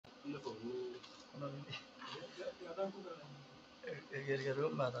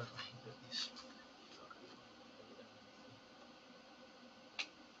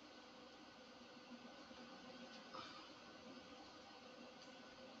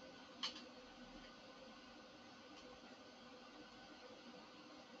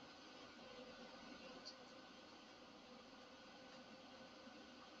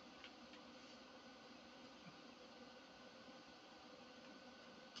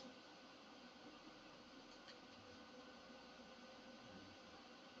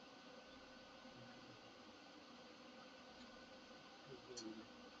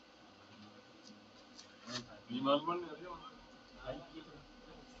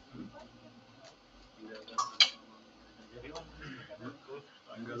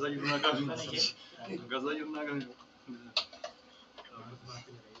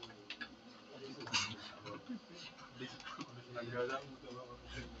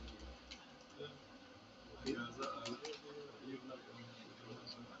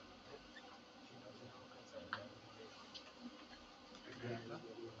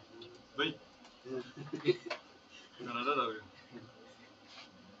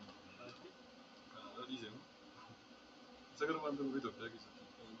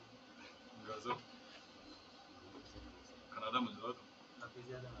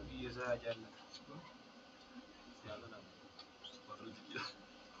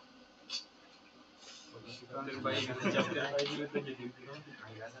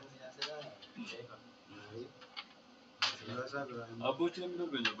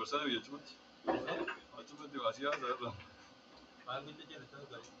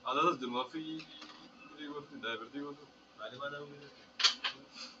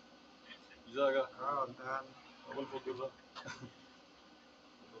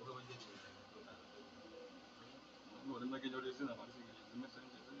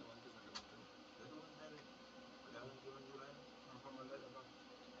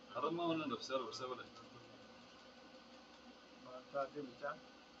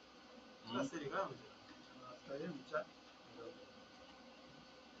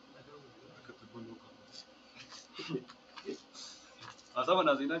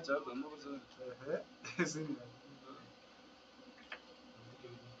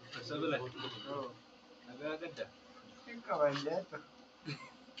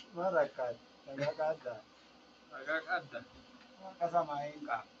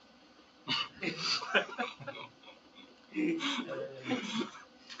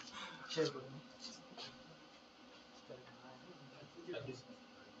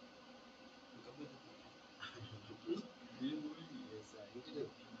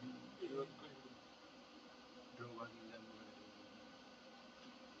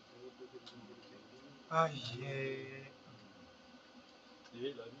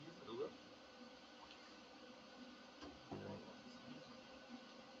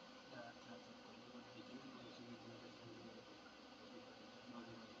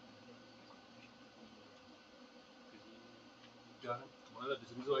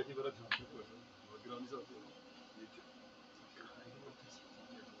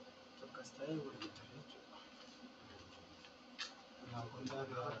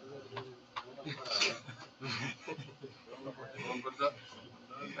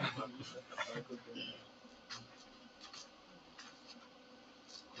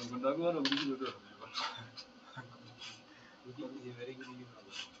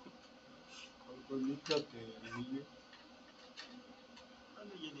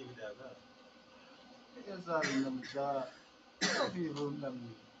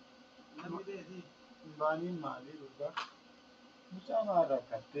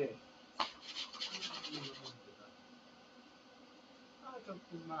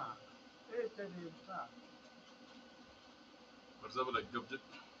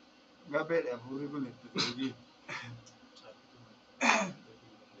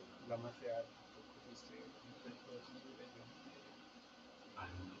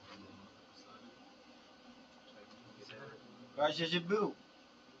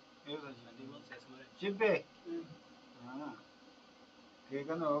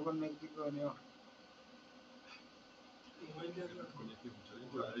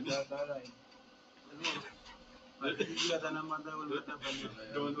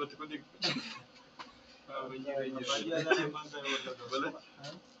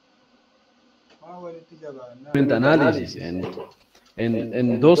Analysis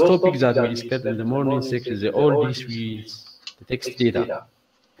and those topics that we discussed in the morning section, all these with the text data.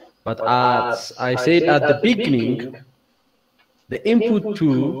 But as I said at the beginning, the input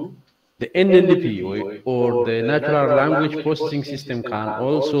to the NLP or the natural language processing system can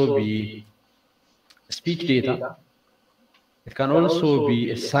also be speech data. It can also be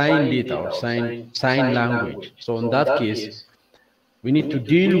a sign data or sign language. So in that case, we need to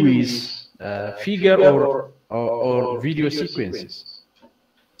deal with figure or video sequences.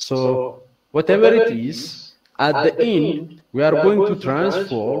 So whatever it is, at the end, we are going to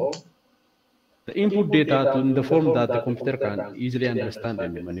transform the input data to in the form that the computer can easily understand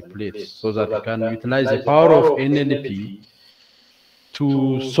and manipulate, so that we can utilize the power of NLP to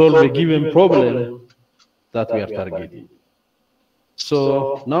solve a given problem that we are targeting.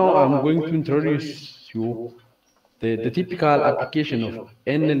 So now I'm going to introduce you the typical application of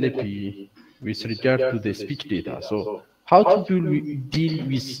NLP with regard to the speech data. So how to deal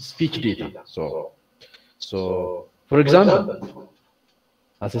with speech data. So for example,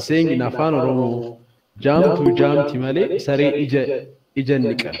 as a saying in Afaan Oromo, jam to jam timale sare ija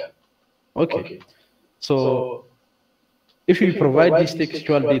nikan. Okay. So if we provide this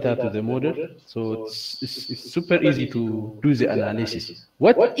textual data to the model, so it's super easy to do the analysis.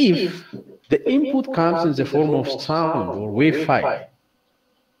 What if the input comes in the form of sound or wave file?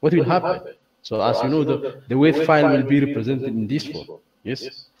 What will happen? So as you know, the wave file will be represented in this form, yes,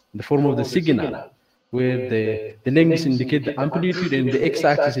 in the form of the signal, where the lengths indicate the amplitude and the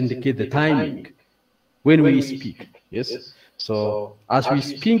x-axis indicate the timing when we speak, yes. So as we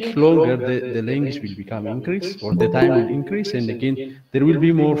speak longer, the length will become increased, or the time will increase, and again there will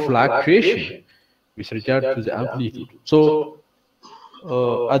be more fluctuation with regard to the amplitude. So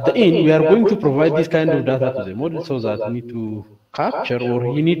at the end, we are going to provide this kind of data to the model, so that you need to capture,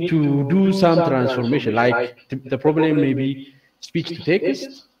 or you need to do some transformation, like the problem may be speech to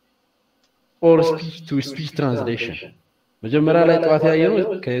text or speech to speech translation. መጀመሪያ ላይ ጠዋት ያየነው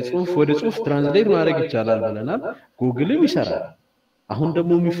ከጽሁፍ ወደ ጽሁፍ ትራንስሌት ማድረግ ይቻላል ብለናል። ጉግልም ይሰራል። አሁን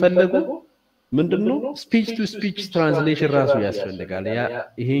ደግሞ የሚፈለገው ምንድነው? ስፒች ቱ ስፒች ትራንስሌሽን ራሱ ያስፈልጋል።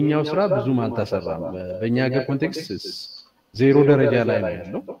 ይሄኛው ስራ ብዙም አልተሰራም። በእኛ ሀገር ኮንቴክስት ዜሮ ደረጃ ላይ ነው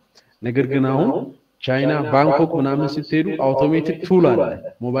ያለው። ነገር ግን አሁን ቻይና ባንኮክ ምናምን ስትሄዱ አውቶሜቲክ ቱል አለ፣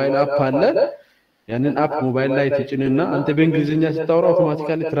 ሞባይል አፕ አለ። ያንን አፕ ሞባይል ላይ ትጭንና አንተ በእንግሊዝኛ ስታወራ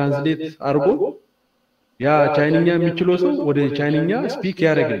አውቶማቲካሊ ትራንስሌት አድርጎ ያ ቻይንኛ የሚችለው ሰው ወደ ቻይንኛ ስፒክ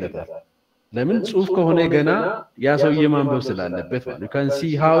ያደርግለታል። ለምን? ጽሁፍ ከሆነ ገና ያ ሰውዬ ማንበብ ስላለበት ማለት። You can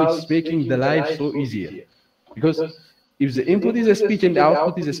see how it's making the life so easier, because if the input is a speech and the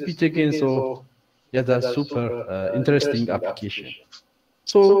output is a speech again, so yeah, that's super interesting application.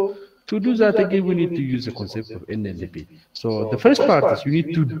 So to do that again, we need to use the concept of NLP. So the first part is you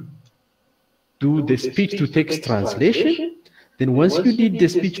need to do the speech to text translation. Then once you did the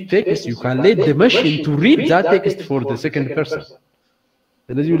speech to text, you can let the machine to read that text for the second person.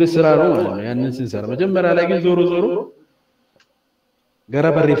 ስለዚህ ሁለት ስራ ነው ማለት ነው ያንን ስንሰራ። መጀመሪያ ላይ ግን ዞሮ gara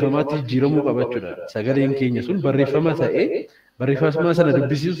barreeffamaatti jijjiiramuu qabachuudha. Sagaleen keenya sun barreeffama ta'ee barreeffama sana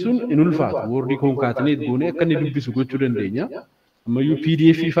dubbisuun in ulfaatu. Wordii concatenate goonee akka inni dubbisu gochuu dandeenya. Ammayyuu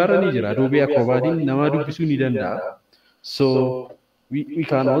PDF farra ni jira. Adobe Acrobatiin nama dubbisuu ni danda'a. So we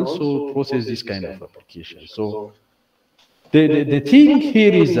can also process this kind of application. So the thing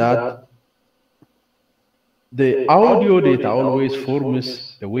here is that the audio data always forms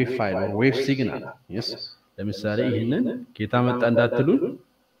the wave file or wave signal. Yes. ለምሳሌ ይሄንን ጌታ መጣ እንዳትሉን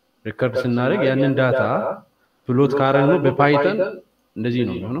ሪከርድ ስናደርግ ያንን ዳታ ፕሎት ካረግነው በፓይተን እንደዚህ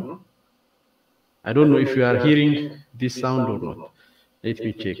ነው የሚሆነው። I don't know if you are hearing this sound or not. Let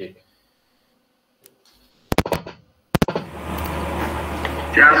me check.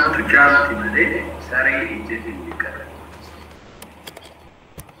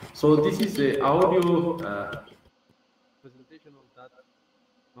 So this is the audio presentation of that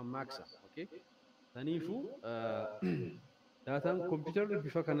Mamaxa, okay? Tanifu data computer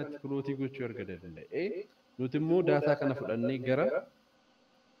bifa kanatti ploti gochuu argadande nutimmo data kana fudhanne gara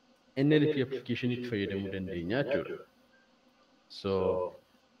NLP application itti fayyadamuu dandeenya jechuudha. So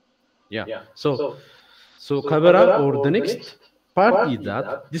yeah, so cover up, or the next part is that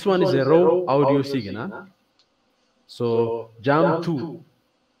this one is a raw audio signal. So jam 2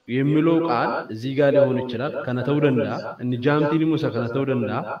 የሚለው ቃል እዚህ ጋር ሊሆን ይችላል። ከነተው ደንዳ እን ጃምቲኒ ሙሳ ከነተው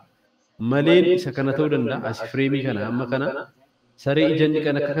ደንዳ መሌን ሰከነተው ደንዳ አስ ፍሬሚ ከና አመከና ሰሬ ኢጀን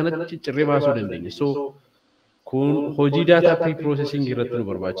ከነ ከነት ጭሬ ባሱ ደንደኝ ሶ kun hoji data pre-processing irratti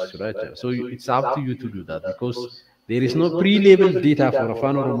barbaachisu racha. So it's up to you to do that, because there is no pre-labeled data for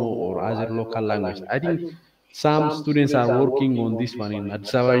Afaan Oromo or other local language. I think some students are working on this one in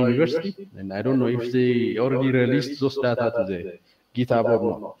Afaan University, and I don't know if they already released those data to the GitHub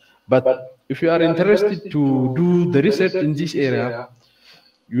or not. But if you are interested to do the research in this area,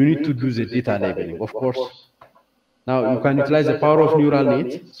 you need to do the data labeling, of course. Now you can utilize the power of neural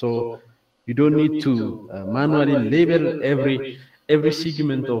net, so you don't need to manually label every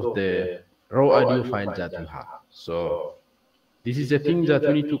segment of the raw audio file that you have. So this is the thing that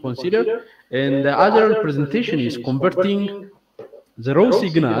we need to consider. And the other presentation is converting the raw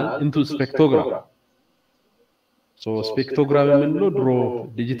signal into spectrogram. So spectrogram የምንለው ድሮ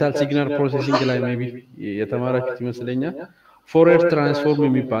digital signal processing ላይ maybe የተማራችሁት ይመስለኛል Fourier transform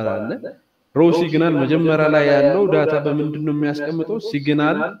የሚባል አለ raw signal መጀመሪያ ላይ ያለው ዳታ በምንድን ነው የሚያስቀምጠው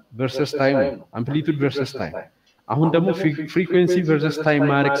signal versus time ነው amplitude versus time አሁን ደግሞ frequency versus time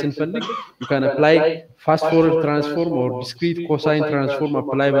ማድረግ ስንፈልግ you can apply fast Fourier transform or discrete cosine transform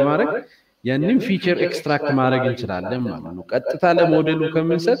apply በማድረግ ያንን feature extract ማድረግ እንችላለን ማለት ነው ቀጥታ ለሞዴሉ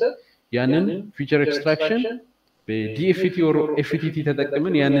ከምንሰጥ ያንን feature extraction በዲኤፍቲ ኦር ኤፍቲቲ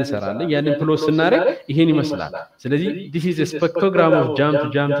ተጠቅመን ያንን እንሰራለን ያንን ፕሎት ስናደርግ ይሄን ይመስላል ስለዚህ this is a spectrogram of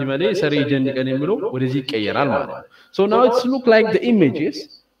jump ይመለ ሰሪ ጀንቀን የሚለው ወደዚህ ይቀየራል ማለት ነው so now it's look like the images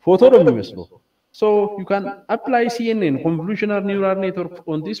ፎቶ ነው የሚመስለው so you can apply CNN convolutional neural network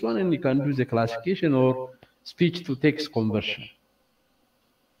on this one and you can do the classification or speech to text conversion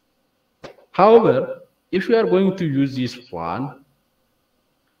however if you are going to use this one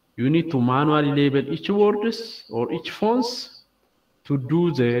you need to manually label each words or each fonts to do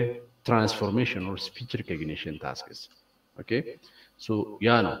the transformation or speech recognition tasks. Okay, so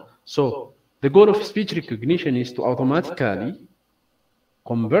yeah, no. So the goal of speech recognition is to automatically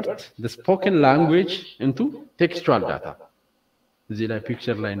convert the spoken language into textual data. This is like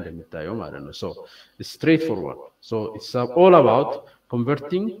picture line. So it's straightforward. So it's all about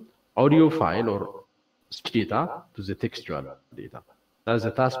converting audio file or speech data to the textual data. That's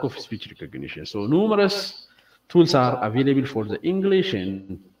the task of speech recognition. So numerous tools are available for the English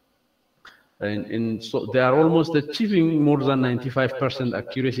and so they are almost achieving more than 95%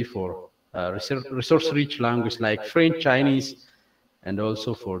 accuracy for resource-rich language like French, Chinese, and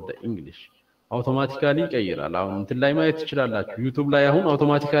also for the English. Automatically ይቀይራል አሁን እንትን ላይ ማየት ትችላላችሁ YouTube ላይ አሁን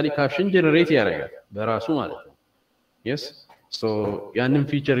automatically caption generate ያደርጋል በራሱ ማለት ነው yes so ያንን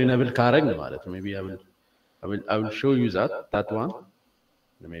feature enable ካረግን ማለት ነው maybe I will show you that one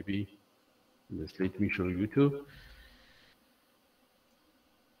maybe just let me show you too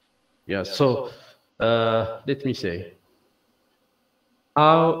yeah so let me say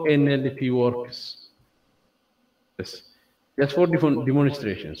how NLP works yes just for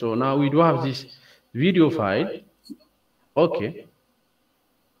demonstration so now we do have this video file okay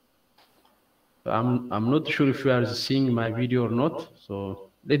I'm not sure if you are seeing my video or not so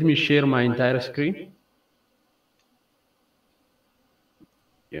let me share my entire screen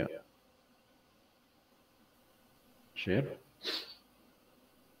yeah share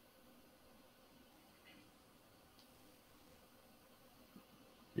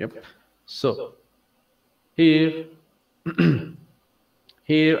yep so here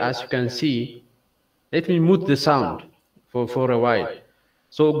here as you can see let me mute the sound for a while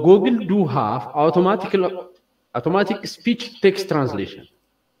so Google do have automatic speech text translation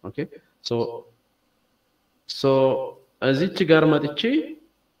okay so እዚች ጋር መጥቼ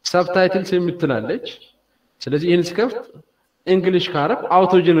subtitles የምትላለች ስለዚህ ይሄን ስከፍት እንግሊሽ ካረኩ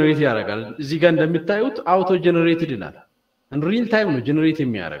አውቶ ጀነሬት ያደርጋል እዚህ ጋር እንደምታዩት አውቶ ጀነሬትድ ይላል in real time ነው ጀነሬት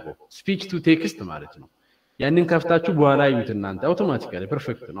የሚያደርገው speech to text ማለት ነው ያንን ከፍታችሁ በኋላ ይዩት እናንተ አውቶማቲካሊ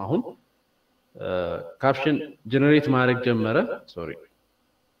ፐርፌክት ነው አሁን ካፕሽን ጀነሬት ማድረግ ጀመረ ሶሪ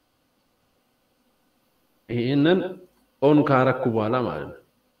ይሄንን ኦን ካረኩ በኋላ ማለት ነው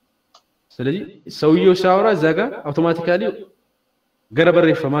ስለዚህ ሰውየው ሲያወራ ዘጋ አውቶማቲካሊ ገረበሬ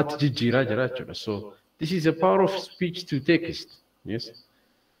ፈማት ጅጅራ ጀራቸው so this is the power of speech to text yes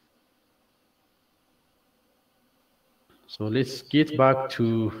so let's get back to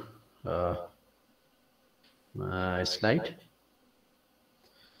my slide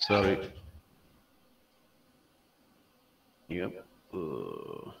sorry yep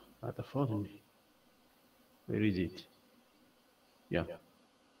at the phone where is it yeah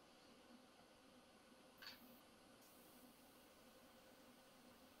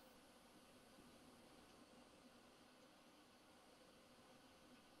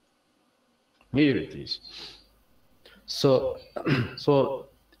here it is so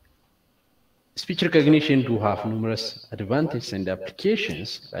speech recognition do have numerous advantages and applications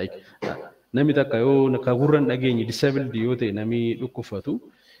like nami takayo nakaguran dhageenya disabled yote nami dhukkufatu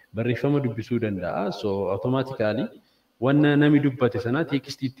barreeffama dubbisuu danda'a so automatically wanna nami dubbate sana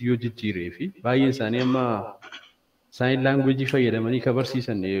text itti yoo jijjiiree fi baay'een isaanii amma sign language fayyadamanii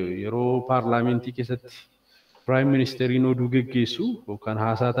kabarsiisan yeroo parliamentii keessatti prime minister inoo duugaggeessu yookaan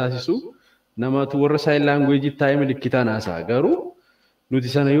haasaa taasisu namatu warra sign language taa'ee milikitaan haasaa garuu nuti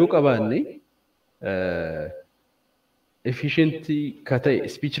sana yoo qabaanne efficient kate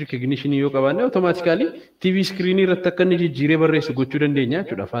speech recognition yoo qabaanne automatically TV screen irratti akka inni jijjiiree barreessu gochuu dandeenya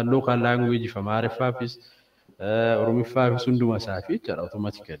jechuudha. Afaan local language fa Amaariffaafis Oromiffaafis hunduma isaafi jechuudha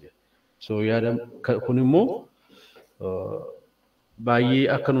automatically. So yaada kun immoo baay'ee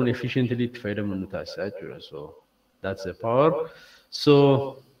akka nuun efficiently itti fayyadamnu nu taasisa jechuudha. So that's the power. So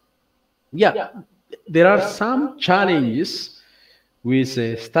yeah, there are some challenges with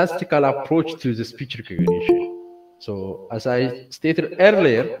a statistical approach to the speech recognition. So as I stated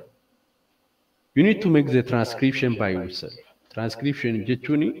earlier, you need to make the transcription by yourself. Transcription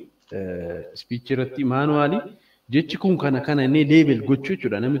jechuun speech irratti manually jechi kun kana inni label gochuu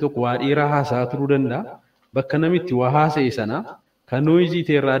jechuudha. Namni tokko waa dheeraa haasaa turuu danda'a. Bakka namitti waa haasa'e sana kan noisy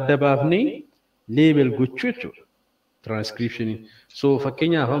ta'e irraa adda baafnee label gochuu jechuudha. Transcription. So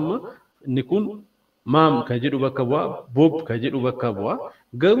fakkeenyaaf amma inni kun maam ka jedhu bakka bu'aa, bob ka jedhu bakka bu'aa.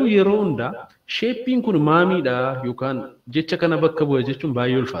 Garuu yeroo hundaa shaping kun maamiidha yookaan jecha kana bakka bu'a jechuun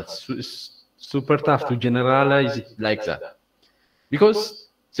baay'ee ulfaata. Super tough to generalize it like that. Because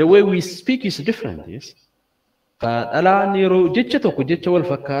the way we speak is different, yes. Dhalaan yeroo jecha tokko jecha wal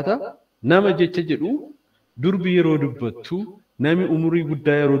fakkaata nama jecha jedhu durbi yeroo dubbattu nami umurii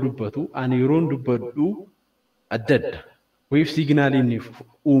guddaa yeroo dubbatu ani yeroon dubbadhu adda adda. Wave signal inni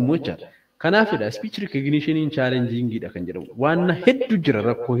uumu jechaadha. Kanaafidha speech recognition in challenging dha kan jedhamu. Waan hedduu jira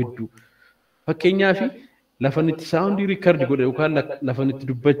rakkoo hedduu. Fakkeenyaaf lafa itti sound record godhe yookaan lafa itti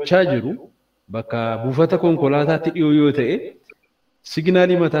dubbachaa jiru bakka buufata konkolaataatti dhiyoo yoo ta'e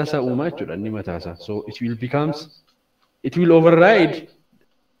signaalii mataasaa uumaa jechuudha inni mataasaa. So it will override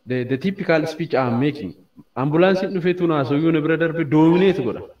the typical speech I'm making. Ambulance dhufeetu naasoo yoo na bira darbe dominate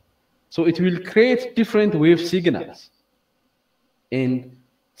godha. So it will create different wave signals. And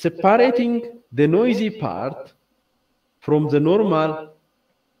separating the noisy part from the normal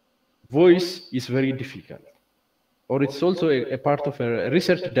voice is very difficult. Or it's also a part of a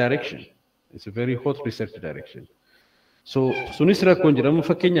research direction. It's a very hot research direction. So, sunis rakkoon jedhamu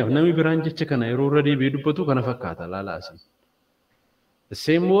fakkeenyaaf namni biraan jecha kana yeroo irra deebi'ee dubbatu kana fakkaata laalaasi. The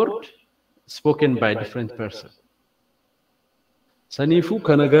same word spoken by different person. Saniifuu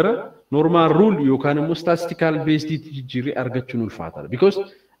kana gara normal rule yookaan immoo statistical based jijjiirree argachuun ulfaataadha. Because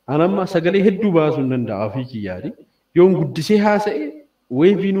anamma sagalee hedduu baasuu hin danda'a ofii kiyyaadhi. Yoon guddisee haasa'e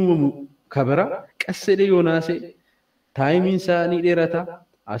weeviin uumamu kabara qassedhe yoon haasa'e taayimiin isaa ni dheerata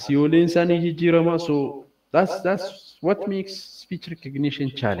asiyooleen isaa ni jijjiirama. So that's what makes speech recognition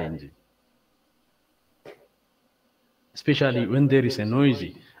challenging, especially when there is a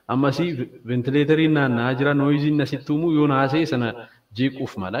noisy. Amasi ventilator naanna'aa jira noisy nasitti uumu yoon haasa'e sana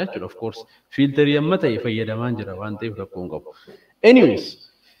jeequuf mala jechuudha. Of course filterii amma ta'e fayyadamaan jira waan ta'eef rakkoon qabu. Anyways,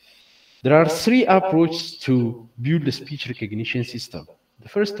 there are three approaches to build the speech recognition system. The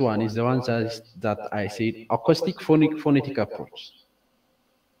first one is the one that I said, acoustic phonetic approach.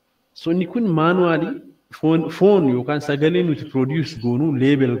 So inni kun manually phone yookaan sagalee nuti produce goonu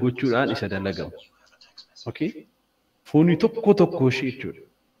label gochuudhaan isa dalagamu. Okay? Phone tokko tokko ishee jechuudha.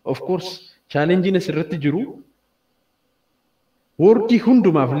 Of course, challenging asirratti jiru wordii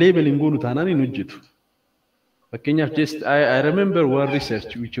hundumaaf labeling goonu taanaan hin hojjetu. Fakkeenyaaf just I remember one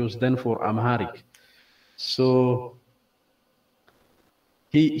research which was done for Amharic. So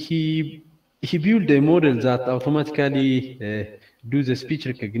he built a model that automatically do the speech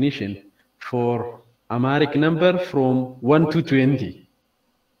recognition for Amharic number from 1 to 20.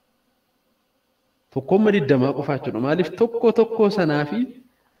 Tokkomma digdamaa qofa jechuudha. Maaliif tokko sanaafi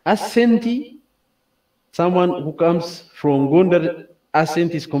accenti someone who comes from Gondar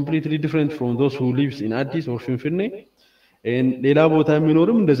accent is completely different from those who lives in Addis or Finfinne. And ሌላ ቦታ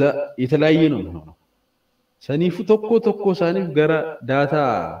የሚኖርም እንደዛ የተለያየ ነው የሚሆነው። ሰኒፉ tokko ሳኒፍ gara data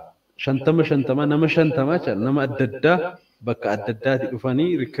shantama nama shantama ቻል nama አደዳ bakka addaatti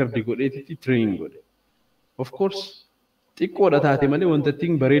dhufanii record godheetti train godhe. Of course xiqqoodha taate malee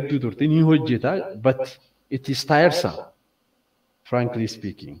wantattiin bareedduu turte ni hojjeta, but it is tiresome, frankly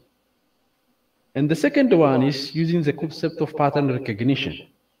speaking. And the second one is using the concept of pattern recognition.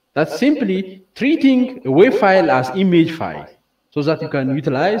 That's simply treating a WAV file as image file so that you can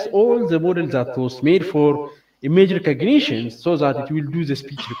utilize all the models that was made for image recognition so that it will do the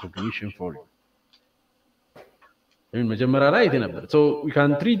speech recognition for you. So we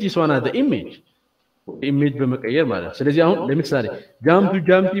can treat this one as the image በመቀየር ማለት ስለዚህ አሁን ለምሳሌ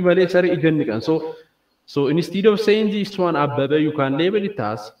ጃምፒ ማለት ሰሪ ይጀንቃን so instead of saying this one አበበ you can label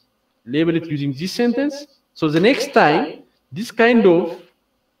it using this sentence. So the next time this kind of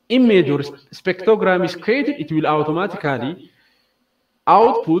image or spectrogram is created, it will automatically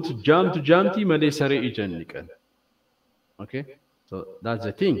output jump ማለት ሰሪ ይጀንቃን. Okay, so that's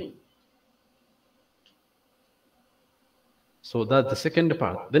the thing. So that's the second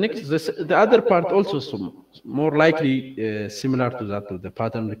part. The other part also is more likely similar to that, to the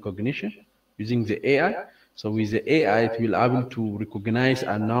pattern recognition using the AI. So with the AI, it will able to recognize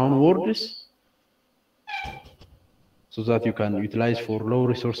unknown words so that you can utilize for low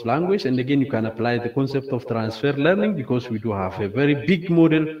resource language. And again, you can apply the concept of transfer learning because we do have a very big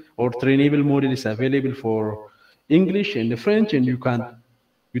model or trainable model is available for English and the French, and you can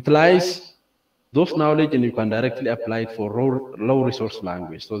utilize those knowledge and you can directly apply it for low resource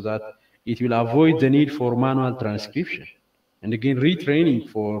language so that it will avoid the need for manual transcription. And again, retraining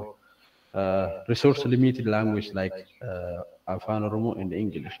for resource limited language like Afaan Oromo and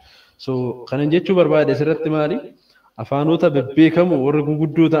English. So, kanan jechuu barbaade asirratti maali? Afaanota bebbeekamoo warra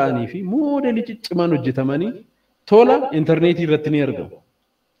guguddoo ta'anii fi moodelii ciccimaan hojjetamanii tola intarneetii irratti ni argamu.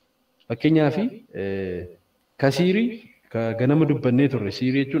 Fakkeenyaaf kasiirii ka ganama dubbannee turre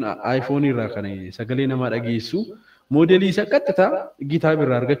siirii jechuun iPhone irraa kan sagalee namaa dhageessu moodelii isa qaxxita gitaab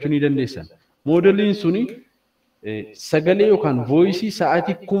irraa argachuu ni dandeessan. Moodeliin suni sagalee yookaan voice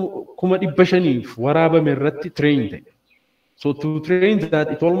sa'aatii 500 waraabame irratti train ta'e. So to train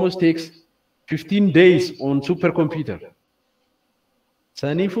that it almost takes 15 days on supercomputer.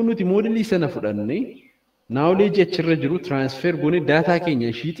 Saniifuu nuti modelii sana fudhannee knowledge achirra jiru transfer goone data keenya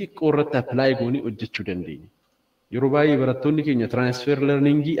ishii xiqqoo irratti apply goone hojjechuu dandeenya. Yeroo baay'ee barattoonni keenya transfer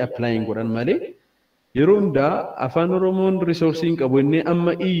learning applying godhan malee yeroo hundaa Afaan Oromoon resourcing qabu innee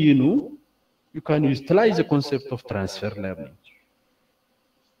amma iyyinu you can utilize the concept of transfer learning.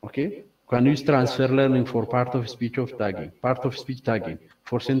 Okay? You can use transfer learning for part of speech tagging,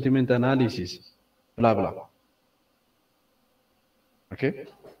 for sentiment analysis, blah, blah. Okay?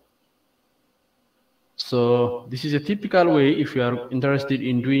 So this is a typical way if you are interested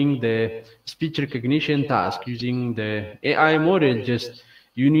in doing the speech recognition task using the AI model. Just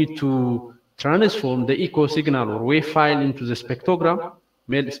you need to transform the echo signal or wave file into the spectrogram,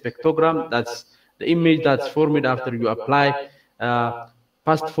 male spectrogram. That's the image that's formed after you apply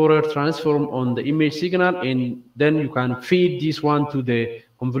fast forward transform on the image signal, and then you can feed this one to the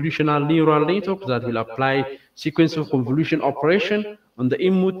convolutional neural network that will apply sequence of convolution operation on the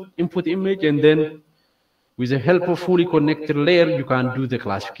input image, and then with the help of fully connected layer, you can do the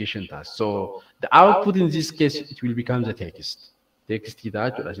classification task. So the output in this case, it will become the text.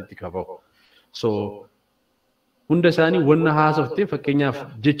 So hunda isaanii wanna haasofte fakkeenyaaf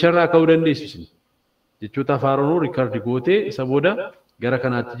jecharraa ka'uu dandeessu. Jechoota Afaan Oromoo riikaardi gootee isa booda gara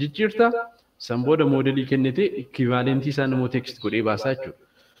kanaatti jijjiirta, san booda moodelii kennite equivalentii isaan immoo text godhee baasaa jechuudha.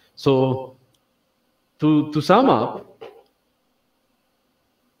 So to sum up,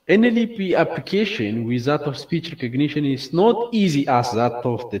 NLP application with that of speech recognition is not easy as that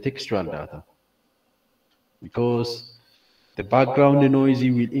of the textual data, because the background noise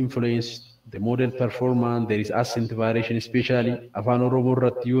will influence the model performance. There is accent variation, especially Afaan Oromoo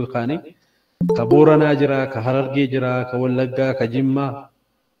irratti yoo kaane ka Booranaa jira, ka Harargee jira, ka Wallaggaa, ka Jimmaa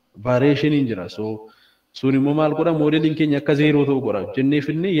variation in jira. So sun immoo maal godha modeling keenya akka zero ta'u godha jennee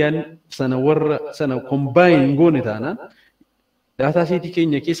finne yaan sana warra sana combine goone taanaan data set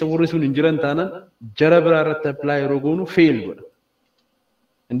keenya keessa warri sun hin jiran taanaan jara biraa irratti apply yeroo goonu fail godha.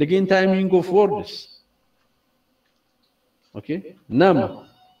 And again, timing of words. Okay, nama.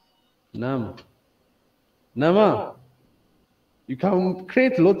 You can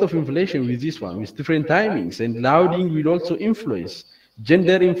create a lot of inflation with this one, with different timings, and louding will also influence.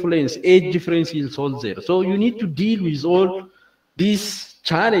 Gender influence, age difference is all there. So you need to deal with all these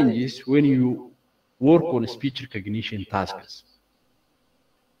challenges when you work on speech recognition tasks.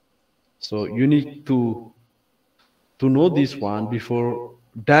 So you need to know this one before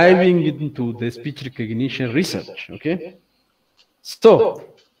diving into the speech recognition research, okay? So,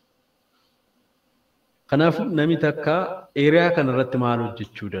 kanaafuu namni takka area kanarratti maal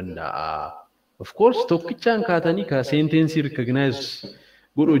hojjechuu danda'a? Of course, tokkichaan kaatanii ka sentence recognize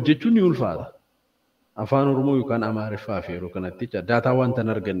godhu hojjechuun ni ulfaata. Afaan Oromoo yookaan Amaariffaa fi yeroo kanatti data wanta hin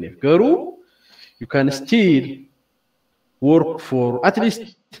arganneef. Garuu you can still work for at least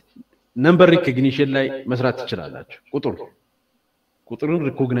number recognition ላይ መስራት ትችላላችሁ። ቁጥሩን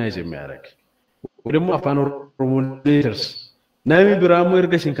recognize የሚያደርግ ወይ ደግሞ Afaan Oromoo letters namni biraamoo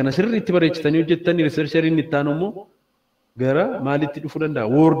erga isin kana sirriitti bareechitanii hojjettanii researcheriin itti aanu immoo gara maalitti dhufuu danda'a?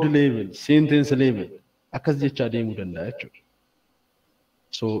 Word level, sentence level akkas jechaa deemuu danda'a jechuudha.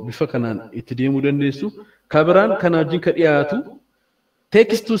 So bifa kanaan itti deemuu dandeessu. Kabiraan kana wajjin ka dhiyaatu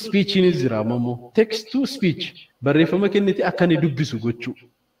text to speech ni jira ammoo. Text to speech barreeffama kennite akka inni dubbisu gochuu.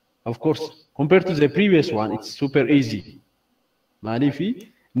 Of course, compared to the previous one, it's super easy. Maalifi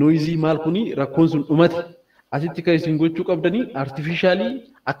noisy maal kuni rakkoon sun dhumate. Asitti kan isin gochuu qabdanii artificially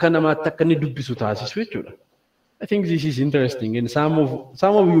akka namaatti akka inni dubbisu taasisu jechuudha. I think this is interesting, and some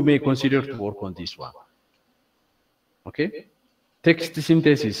of you may consider to work on this one. Okay, text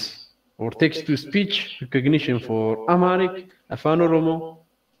synthesis or text to speech recognition for Amharic, Afaan Oromo,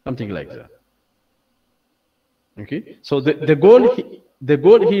 something like that. Okay, so the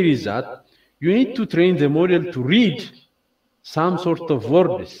goal here is that you need to train the model to read some sort of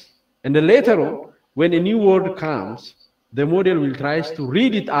words, and then later on, when a new word comes, the model will try to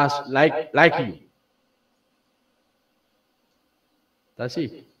read it as like you. That's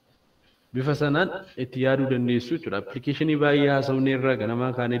it. Bifa sanaan itti yaaduu dandeessu jechuudha. Appilikeeshinii baay'ee haasawni irraa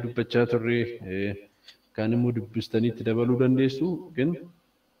ganamaa kaanee dubbachaa turre kaan immoo dubbistanii itti dabaluu dandeessu. ግን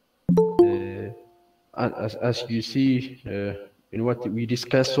as you see in what we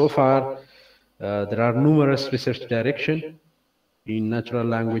discussed so far, there are numerous research directions in natural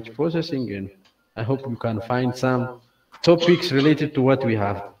language processing, and I hope you can find some topics related to what we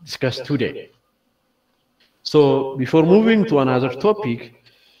have discussed today. So before moving to another topic,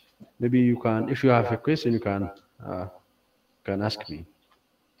 maybe you can, if you have a question, you can ask me.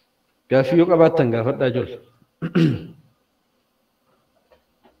 Gaaffii yoo qabaattan gaafadhaa jol.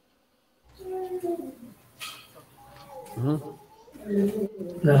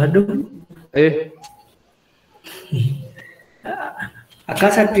 Gaafadhu.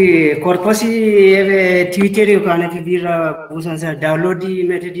 Akkasatti korposii Tiwiiterii yookaan FB irraa buusan sana daawunloodii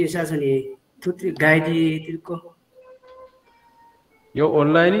meetodii isaa suni gaayidii xiqqoo. Yo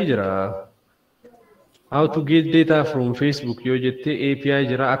online jira. How to get data from Facebook yoo jette API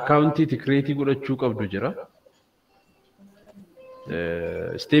jira, accounti create godhachuu qabdu jira.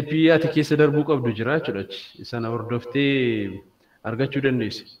 Step ati keessa darbuu qabdu jira jechuudha. Sana hordoftee argachuu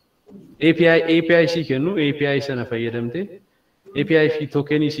dandeessa. API si kennu, API sana fayyadamte. API fi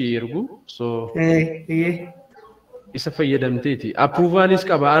token si ergu, so isa fayyadamteeti. Approvalis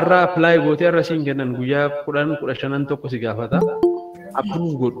qaba. Arra apply goote arra siin kennan guyyaa 10-15 tokko si gaafata.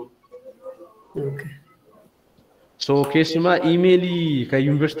 Approve godhu. Okay. So keessumaa emailii kan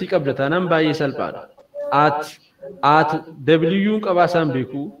university qabda taanaan baay'ee salphaadha. At W qabaa isaan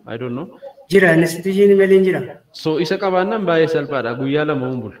beeku, I don't know. Jira, institution emailiin jira. So isa qabaannaan baay'ee salphaadha. Guyyaa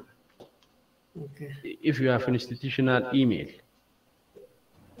lama bulu. Okay. If you have institutional email.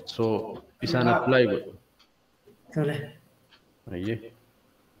 So isaan apply godhu. Tole. Ayyee.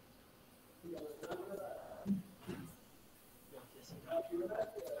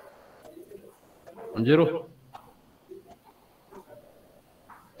 Anjiro.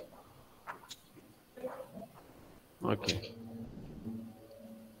 Okay.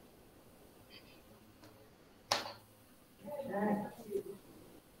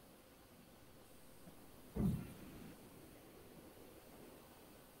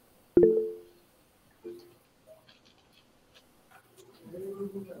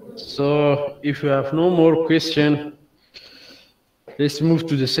 So if you have no more question, let's move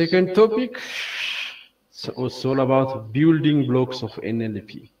to the second topic. So it's all about building blocks of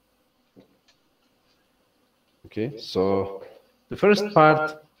NLP. Okay, so the first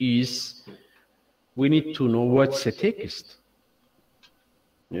part is we need to know what's a text.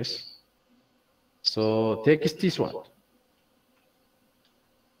 Yes. So text is what?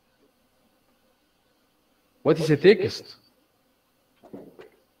 What is a text?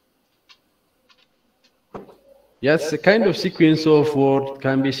 Yes, a kind of sequence of words,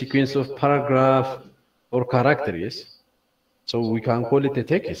 can be a sequence of paragraph or character, yes. So we can call it a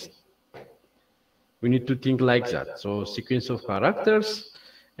text. We need to think like that. So sequence of characters,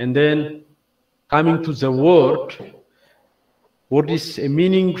 and then coming to the word, what is a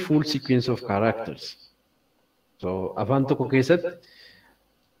meaningful sequence of characters? So afaan tokko keessatti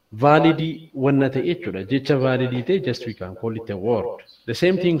validity wanna ta'e jechuudha. Jecha validity ta'e just we can call it a word. The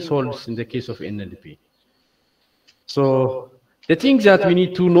same thing holds in the case of NLP. So the thing that we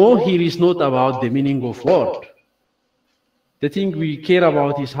need to know here is not about the meaning of word. The thing we care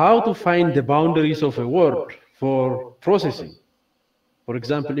about is how to find the boundaries of a word for processing. For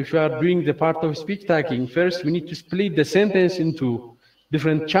example, if you are doing the part of speech tagging, first we need to split the sentence into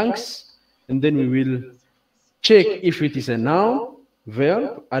different chunks, and then we will check if it is a noun,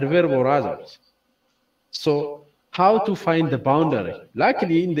 verb, adverb, or others. So how to find the boundary?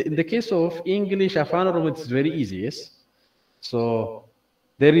 Luckily, in the case of English, Afaan Oromo, it's very easy, yes? So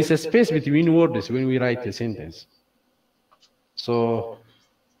there is a space between words when we write a sentence. So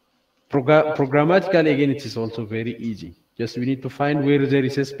programmatically, again, it is also very easy. Just we need to find where there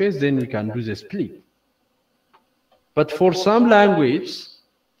is a space, then we can do the split. But for some language,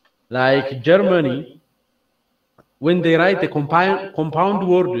 like Germany, when they write the compound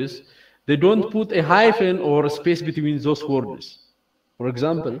words, they don't put a hyphen or a space between those words. For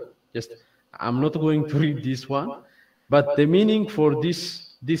example, just I'm not going to read this one, but the meaning for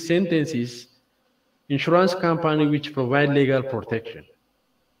this sentence is insurance company which provide legal protection.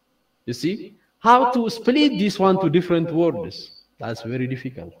 You see, how to split this one to different words? That's very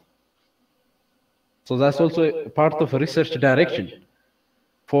difficult. So that's also a part of a research direction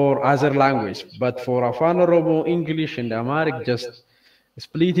for other language. But for Afaan Oromo, English, and Amharic, just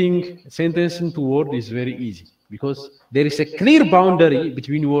splitting sentence into words is very easy because there is a clear boundary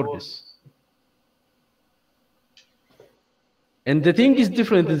between words. And the thing is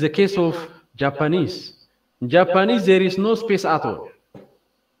different in the case of Japanese. In Japanese, there is no space at all.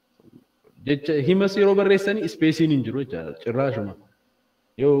 Himas yeroo barreessanii spacein hin jiru jechaadha cirraashuma.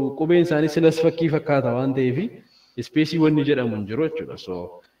 Yoo qubeen isaanii silas fakkii fakkaata waan ta'eef spaceii wanni jedhamu hin jiru jechuudha.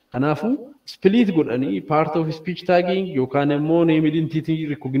 So kanaafuu split godhanii part of speech tagging yookaan immoo name identity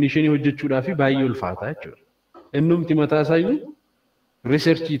recognition hojjechuudhaaf baay'ee ulfaata jechuudha. Innumti mataa isaayyuu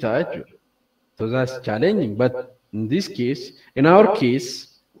researchii ta'a jechuudha. So that's challenging, but in this case, in our case,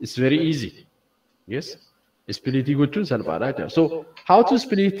 it's very easy. Yes? Splitting gochuun salphaadha jechuudha. So how to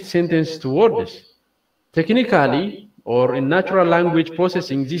split sentence to words? Technically, or in natural language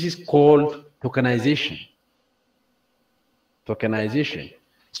processing, this is called tokenization. Tokenization.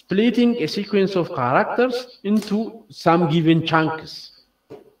 Splitting a sequence of characters into some given chunks.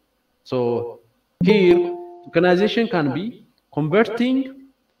 So here, tokenization can be converting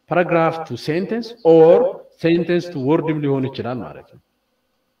paragraph to sentence or sentence to word.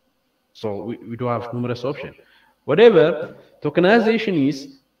 So we do have numerous options. Whatever, tokenization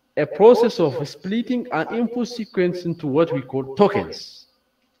is a process of splitting an input sequence into what we call tokens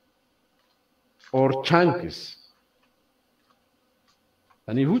or chunks.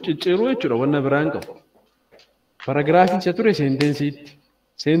 And if you check one paragraph is a sentence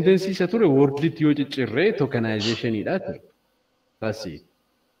is a word tokenization. That's it.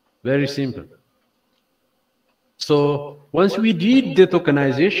 Very simple. So once we did the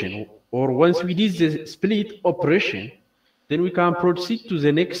tokenization, or once we did the split operation, then we can proceed to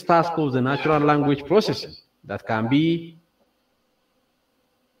the next task of the natural language processing. That can be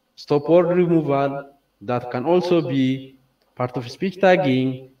stop word removal, that can also be part of speech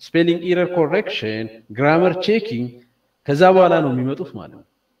tagging, spelling error correction, grammar checking. Kazawala no mimatuf malam.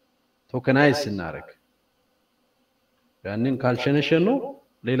 Tokenize scenario. Running calculation no.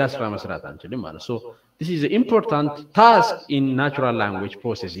 So this is an important task in natural language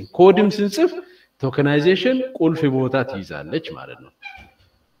processing. Coding since tokenization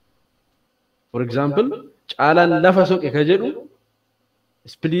for example, chalan lafa sok ekajedu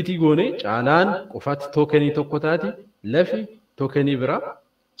spliti gone chalan qofat tokeni tokkotati lafi tokeni bira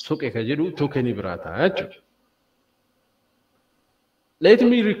sok ekajedu tokeni birata. Let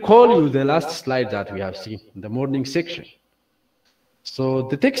me recall you the last slide that we have seen in the morning section. So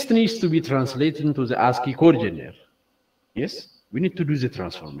the text needs to be translated into the ASCII code generator. Yes, we need to do the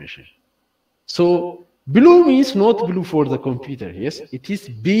transformation. So blue means not blue for the computer. Yes, it is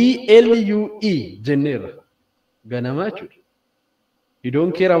BLUE generator. Ganamachu. You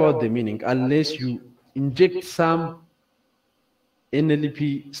don't care about the meaning unless you inject some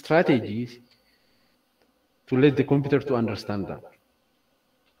NLP strategies to let the computer to understand that.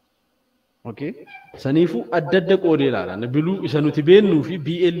 Okay, sanifu addadda qoodee ilaalaa biluu isa nuti beennuu fi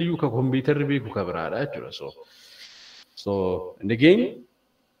BLU ka computer beeku ka biraadha jechuudha. So and again,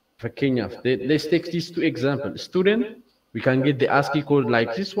 let's take these two examples. Student, we can get the ASCII code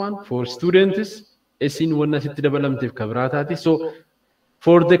like this one. For students, esin wanna sitti dabalamteef ka biraataati. So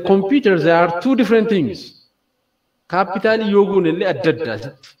for the computer, there are two different things. Capital yoguun illee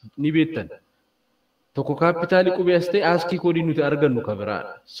addadda ni beektan. Toko capital kubiaste ASCII code nuti argannu ka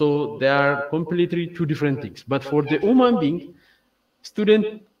biraadha. So they are completely two different things. But for the human being,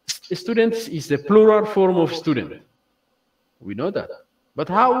 students is the plural form of student. We know that. But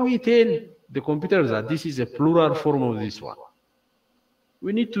how we tell the computer that this is a plural form of this one?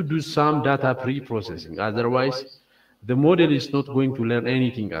 We need to do some data pre-processing. Otherwise, the model is not going to learn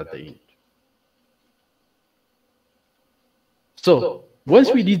anything at the end. So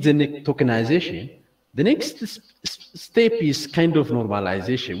once we did the tokenization, the next step is kind of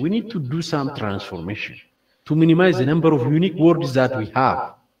normalization. We need to do some transformation to minimize the number of unique words that we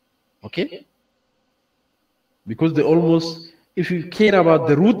have. Okay? Because they almost, if you care about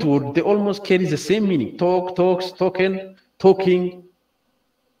the root word, they almost carry the same meaning. Talk, talks, token, talking.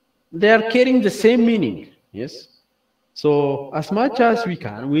 They are carrying the same meaning. Yes? So as much as we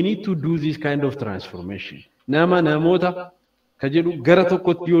can, we need to do this kind of transformation. Nama namota kajedu gara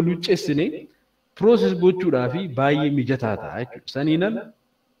tokkotti yoo luccessine process gochuudhaafi baay'ee mijataa ta'a jechuudha. Saniinan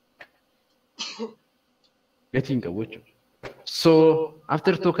gatiin qabu jechuudha. So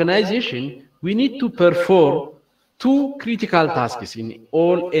after tokenization, we need to perform two critical tasks in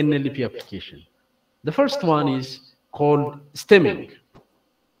all NLP applications. The first one is called stemming.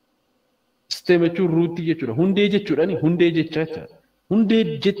 Stem jechuun ruutii jechuudha. Hundee jechuudhaani hundee jechaa jechuudha.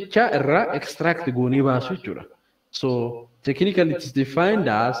 Hundee jechaa irraa extract goonee baasu jechuudha. So technically it is defined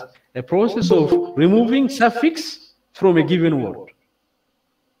as a process of removing suffix from a given word.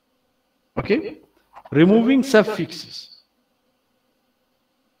 Okay? Removing suffixes.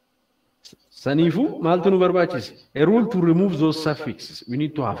 Sanifu, maaltu nu barbaachisa? A rule to remove those suffixes. We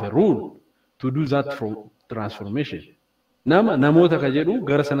need to have a rule to do that from transformation. Namoota ka jedhu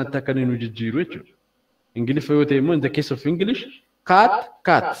gara sanatti akka nu jijjiiru jechuudha. Ingiliffa yoo ta'e immoo in the case of English, cat,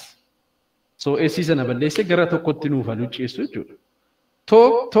 cats. So esii sana balleessee gara tokkotti nuuf haluucceessu jechuudha.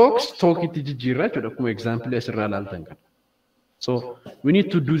 Talks, talkitti jijjiirra jechuudha. Akkuma example asirraa ilaaltan kana. So we need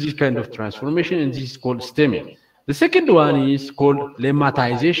to do this kind of transformation, and this is called stemming. The second one is called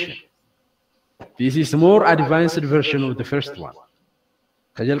lemmatization. This is more advanced version of the first one.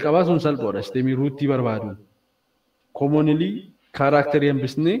 Kajal kabasun salphoodha. Stemming ruutii barbaadu. Commonly, character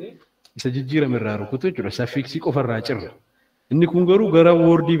yambisne isa jijjiirame irraa rukutu jechuudha. Suffixii qofa irraa cirra. Inni kun garuu gara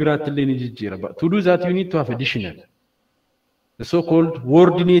wordii biraatti illee ni jijjiira. But to do that, you need to have a dictionary. The so-called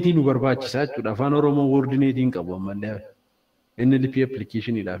wordinating nu barbaachisa jechuudha. Afaan Oromoo wordinating qabu ammallee NLP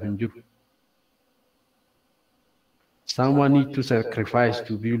application idhaaf hin jiru. Someone needs to sacrifice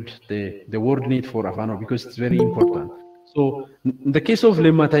to build the wordinate for Afaan Oromo because it's very important. So in the case of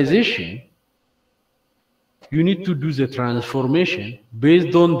lemmatization, you need to do the transformation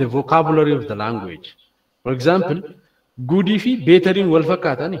based on the vocabulary of the language. For example, goodie fi bettering wal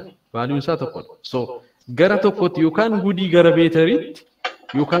fakkaatani value isaa tokkodha. So gara tokkotti yookaan goodie gara betteritti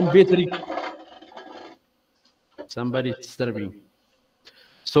yookaan bettering. Somebody is disturbing.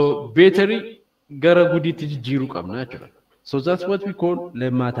 So bettering gara goodiitti jijjiiruu qabna jechuudha. So that's what we call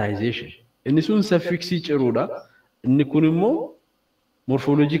lemmatization. Inni sun suffixii ciruudha. Inni kun immoo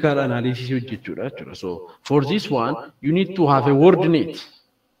morphological analysis hojjechuudha jechuudha. So for this one, you need to have a wordinate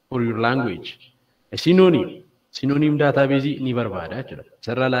for your language. A synonym. Synonym database ni barbaada jechuudha.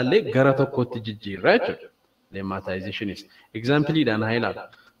 Sarara laallee gara tokkotti jijjiirra jechuudha. Lemmatization is. Example idhaan haa ilaalu.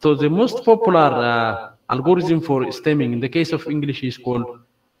 So the most popular algorithm for stemming in the case of English is called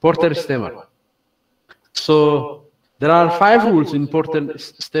Porter stemmer. So there are 5 rules in Porter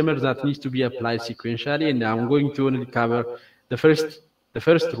stemmer that needs to be applied sequentially, and I'm going to only cover the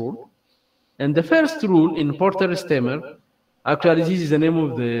first rule. And the first rule in Porter stemmer, actually this is the name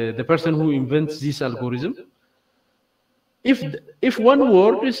of the person who invents this algorithm. If one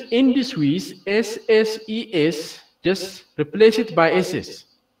word is in this with SSES, just replace it by SS.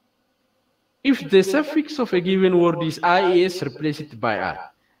 If the suffix of a given word is IES, replace it by I.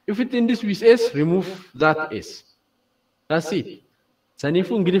 If it ends with S, remove that S. That's it.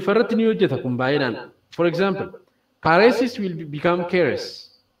 Sanifu ingiliffarratti ni hojjeta kun baay'inaan. For example, caresses will become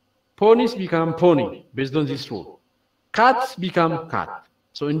cares. Ponies become pony based on this rule. Cats become cat.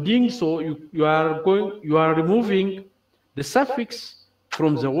 So in doing so, you are removing the suffix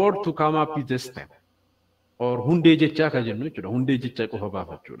from the word to come up with the stem. Or hundee jechaa ka jennu jechuudha. Hundee jechaa qofa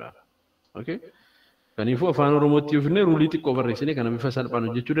baafachuudha. Okay? Kanifu Afaan Oromootti ufne ruulii xiqqoo barreessine kana bifa salphaan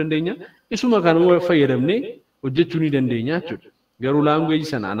hojjechuu dandeenya. Isuma kanuma fayyadamne hojjechuu ni dandeenya jechuudha. Garuu language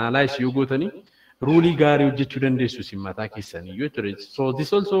sana analyze yoo gootanii ruulii gaarii hojjechuu dandeessu isin mataa keessanii jechuudha. So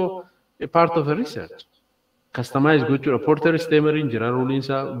this also a part of the research. Customize gochuudha. Porter stemmer jira ruuliin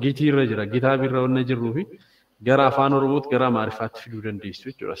isaa gitii irra jira. GitHub irra wanna jirruu fi gara Afaan Oromootti gara Amaarifaatti fiduu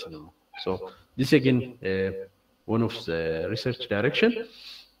dandeessu jechuudha sinuma. So this again one of the research direction.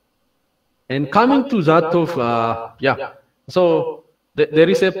 And coming to that of, so there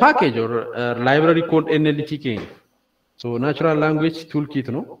is a package or a library called NLTK. So Natural Language Toolkit,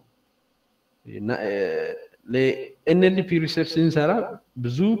 no? The NLP research in Sarah,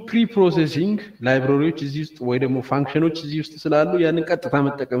 ብዙ pre-processing library which is used, ወይ ደግሞ function which is used ስላሉ ያንን ቀጥታ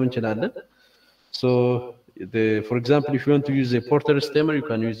መጠቀም እንችላለን. So for example, if you want to use a Porter stemmer, you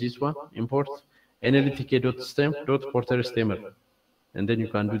can use this one, import nltk.stem.porter stemmer, and then you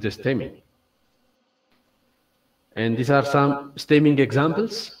can do the stemming. And these are some stemming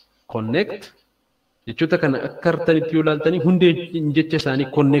examples. Connect. Jechoota kana akka artanitti yoo ilaaltanii hundee jecha isaanii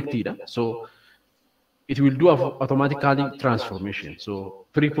connectidha. So it will do automatically transformation. So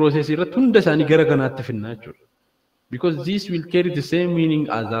pre-process irratti hunda isaanii gara kanaatti finna jechuudha. Because this will carry the same meaning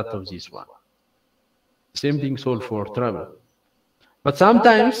as that of this one. Same thing solved for travel. But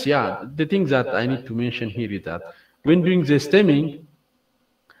sometimes, the thing that I need to mention here is that when doing the stemming,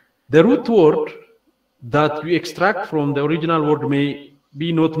 the root word that we extract from the original word may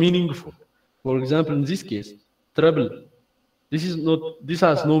be not meaningful. For example, in this case, trouble. This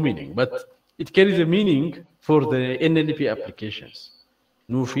has no meaning, but it carries a meaning for the NLP applications.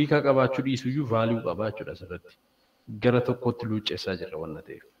 Nuufii ka qabaachuu dhiisuyyuu value qabaachuudha asirratti. Gara tokkotti luucceessaa jirra wanna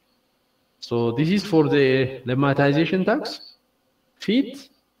ta'eef. So this is for the lemmatization tags. Feet,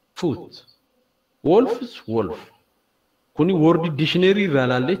 foot. Wolves, wolf. Kuni word dictionary irraa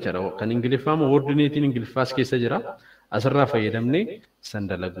ilaallee jira. Kan Ingiliffaa moo wordinating Ingiliffaas keessa jira. Asirraa fayyadamnee san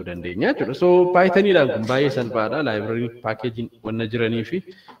dalaguu dandeenya jechuudha. So Pythonidhaan kun baay'ee salphaadha. Library packaging wanna jiranii fi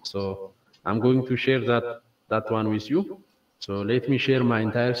so I'm going to share that one with you. So let me share my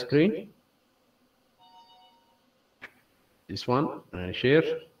entire screen. This one, share.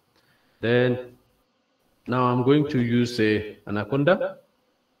 Then now I'm going to use Anaconda.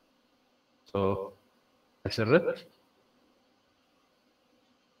 So that's it.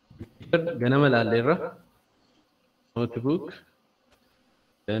 Ganama laalleerra notebook.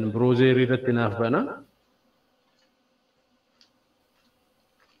 Then browser irratti naaf bana.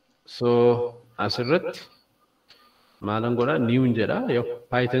 So asirratti maalan godha new jedha yoo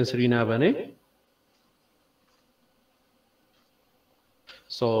Python 3 naa bane.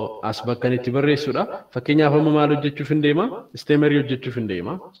 So as bakkan itti barreessuudha. Fakkeenyaaf amma maal hojjechuuf hin deema? Stemmerii hojjechuuf hin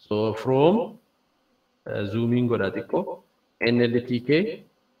deema. So from zooming godha xiqqoo NLTK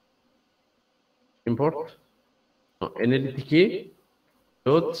import NLTK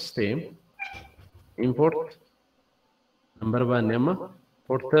dot stem import number baanne amma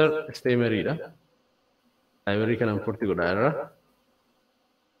porter stemmerii dha. Library kan import godha irra.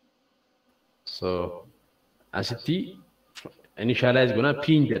 So asitti initialize guna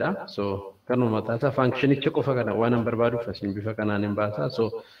pin jedha. So kanuma taata function icha qofa kana waan an barbaadu fasin bifa kanaan hin baasa. So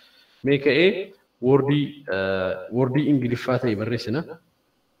make a wordy Ingiliffaa ta'e barreessina.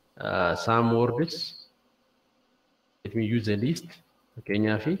 Some words. Let me use a list.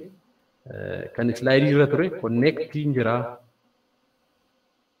 Fakkeenyaaf kan slide irra ture connecting jira.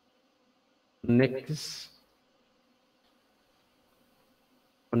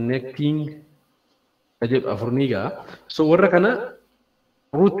 Connecting ajab afurniga. So warra kana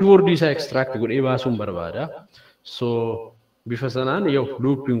root word isa extract godhee baasuun barbaada. So bifa sanaan yoo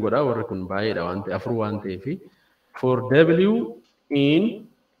looping godha warra kun baay'eedha waan ta'eef afur waan ta'eef for W in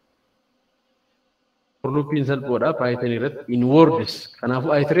for looping salphoodha Python irratti in words. Kanaafu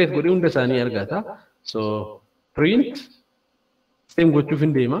iterate godhee hunda isaanii argata. So print stem gochuuf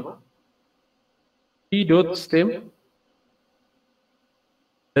hin deema. P dot stem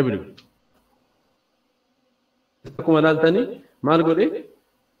W. Akkuma ilaaltanii maal godhee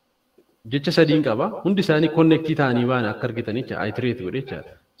jecha sadiin qaba. Hundi isaanii connectii ta'anii waan akka argitanii iterate godhee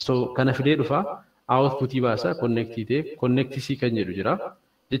jechaadha. So kana fidee dhufa output baasa connectii ta'e connectii C kan jedhu jira.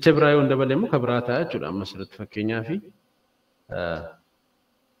 Jecha biraa yoo dabalee immoo kan biraa ta'a jechuudha. Amma asirratti fakkeenyaaf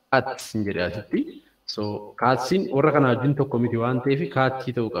cat sin jedhee asitti. So catsin warra kana wajjin tokko miti waan ta'eef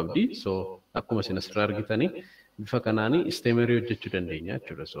cattii ta'uu qabdi. So akkuma isin asirraa argitanii bifa kanaanii stemmerii hojjechuu dandeenya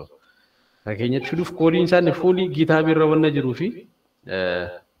jechuudha. So fakkeenyaaf fiduuf koodiin isaanii fuulii GitHub irra wanna jiruu fi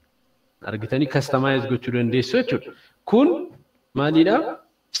argitanii customize gochuu dandeessu jechuudha. Kun maalidha?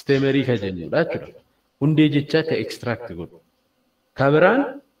 Stemmerii kan jennudha jechuudha. Hundee jechaa ka extract godhu. Kabiraan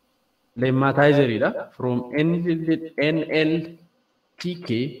lemmatizeriidha. From NLTK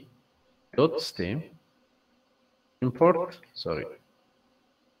dot stem import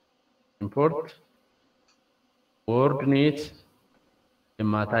coordinate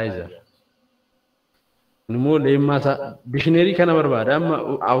lemmatizer. Numo lemmata dictionary kana barbaada amma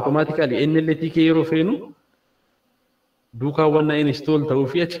automatically NLTK yeroo feenu duukaa wanna install ta'uu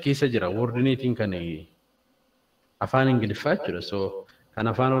fi achi keessa jira coordinating kan afaan Ingiliffaa jechuudha. So kan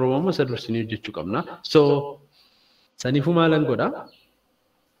afaan Oromoo sadursinii hojjechuu qabna. So saniifuu maalan godha?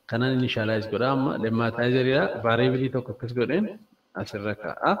 Kanan initialize godha amma lemmatizeriidha. Variable tokko akkas godheen asirra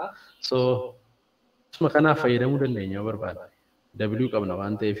kaa'a. So asuma kanaaf fayyadamuu dandeenya barbaada. W qabna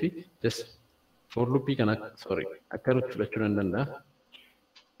waan ta'eef just for loopii kana akka nuti fudhachuu nan danda'a.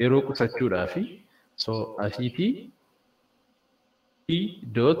 Yeroo qusachuudhaaf so asiitii P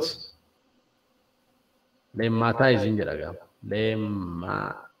dot lemmatizing jedha gaafa.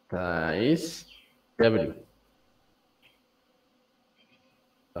 Lemmatize W.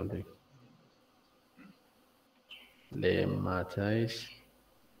 Something. Lemmatize.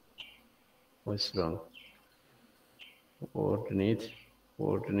 What's wrong? Coordinate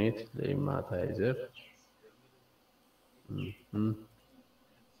lemmatizer.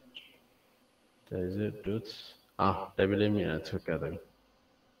 Dot double M together.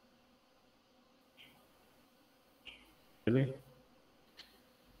 Really?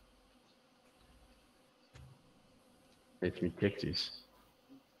 Let me check this.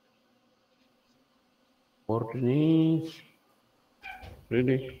 Coordinate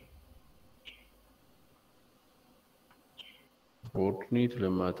Really? Alternate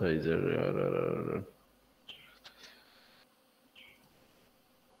lemmatizer.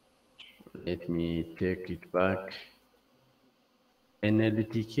 Let me take it back.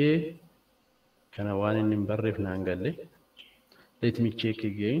 NLTK. Can I want in barrif nangalle? Let me check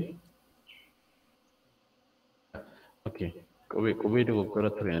again. Okay.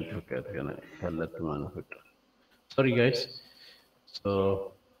 Sorry guys.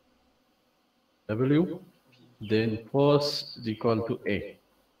 So W, then pause is equal to A.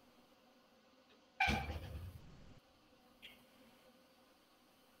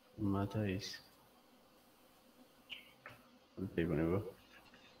 Matter is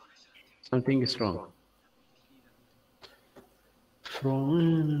something is wrong.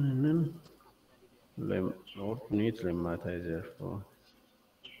 From what needs lemmatizer for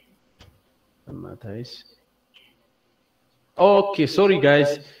lemmatize. Okay, sorry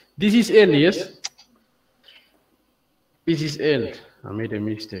guys. This is L, yes? This is L. I made a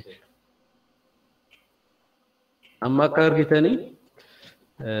mistake. Amma kargitani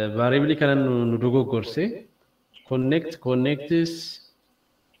variably kana nu dogoggorse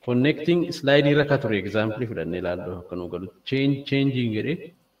connecting slide irra ture example fudhanne ilaallu akkanu galu changing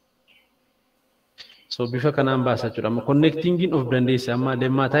jedhe so bifa kanaan baasa jechuudha amma connecting of dandeessa amma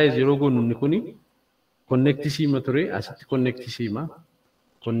lemmatized yeroo gonnu kuni connect siima ture asitti connect siima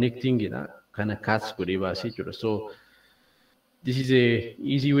connecting jedha kana cats godhee baasee jechuudha so this is a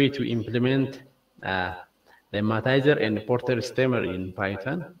easy way to implement lemmatizer and porter stemmer in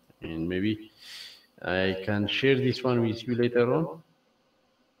Python, and maybe I can share this one with you later on.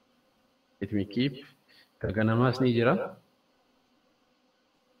 Let me keep Kaganamas Nijera.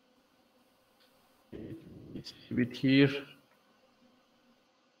 It's a bit here.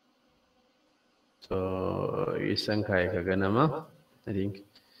 So Isankai Kaganama, I think.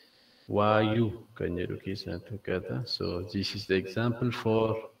 Why you can education together? So this is the example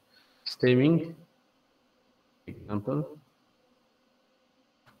for stemming. Example.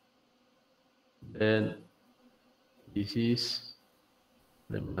 Then this is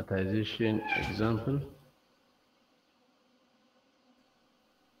lemmatization example.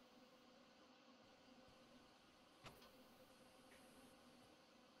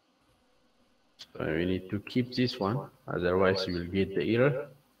 So we need to keep this one, otherwise you will get the error.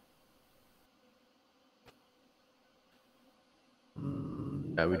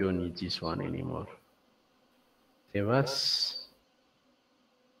 Yeah, we don't need this one anymore. Save us.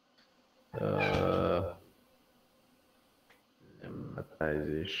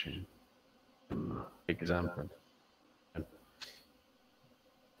 Lemmatization example.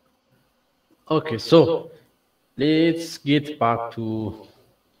 Okay, so let's get back to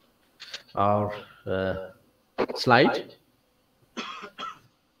our slide.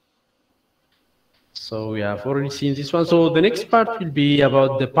 So we have already seen this one. So the next part will be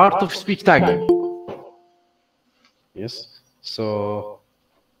about the part of speech tagging. Yes. So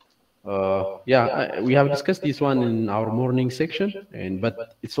we have discussed this one in our morning section,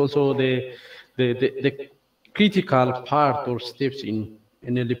 but it's also the critical part or steps in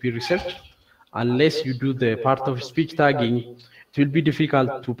NLP research. Unless you do the part of speech tagging, it will be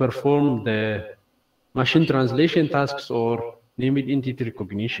difficult to perform the machine translation tasks or named entity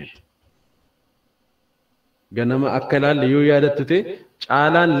recognition. Ganama akkalaa yoo yaadattu ta'e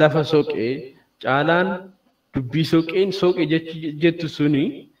caalaan lafa soqee caalaan dubbii soqeen soqe jettu suni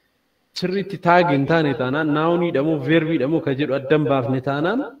sirriitti taagin taane taanaan naawunii dhamoo verbii dhamoo ka jedhu addan baafne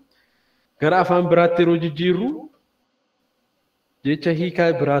taanaan gara afaan biraatti yeroo jijjiirru jecha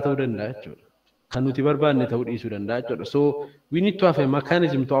hiikaa biraa ta'uu danda'a jechuudha. Kan nuti barbaanne ta'uu dhiisuu danda'a jechuudha. So we need to have a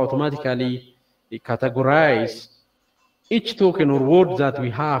mechanism to automatically categorize each token or word that we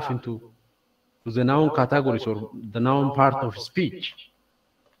have into the noun categories or the noun part of speech.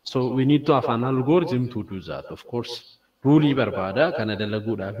 So we need to have an algorithm to do that. Of course, rule barbada kana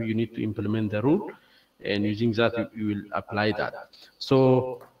dalaguudha. You need to implement the rule, and using that you will apply that.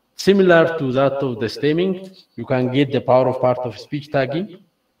 So similar to that of the stemming, you can get the power of part of speech tagging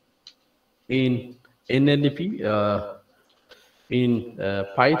in NLP in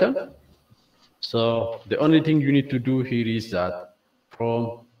Python. So the only thing you need to do here is that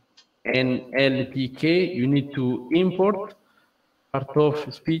from NLTK you need to import part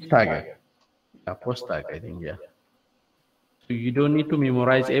of speech tagger, post tag, I think, yeah. So you don't need to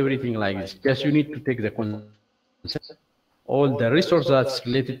memorize everything like this. Just you need to take the concept. All the resources that's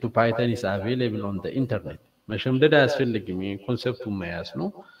related to Python is available on the internet. Concept to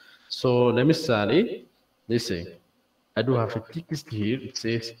no. So let me say, let's say, I do have a text here. It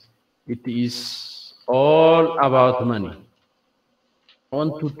says it is all about money. I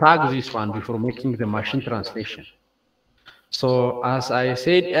want to tag this one before making the machine translation. So as I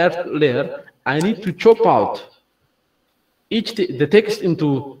said earlier, I need to chop out the text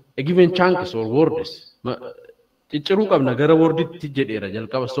into a given chunks or words. So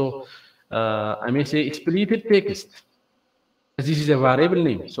I may say expletive text. This is a variable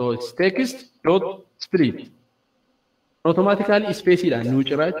name. So it's text dot split. Automatically space is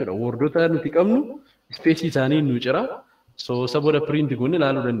neutral. Word nuti qabnu space is neutral. So saboda print gune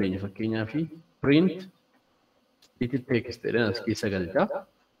laalu dandeenya fakkeenyaaf print it text as keessa galcha.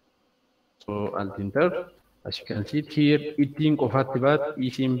 So I'll enter. As you can see it here, eating of Hatibat,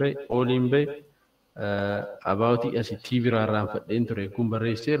 eating by, all in by, about it as a TV ram for enter a Kumba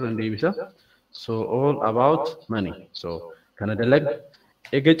racer and Davisa. So all about money. So Canada leg,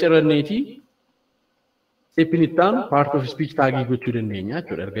 a getcher nati, stepping it down, part of speech tagging good to the name,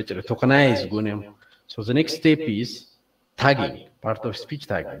 to get a tokenized gunem. So the next step is tagging, part of speech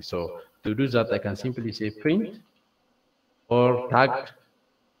tagging. So to do that, I can simply say print or tag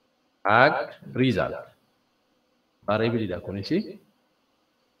result. Variable da konisi.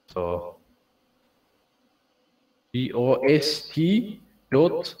 So post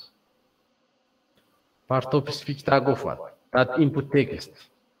dot part of speech tag of what? That input text.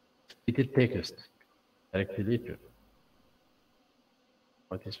 It text. Directly.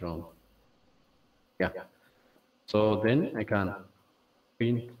 What is wrong? Yeah. So then I can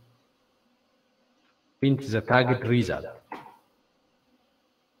print the target result.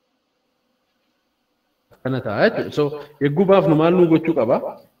 So a gubaf no malu go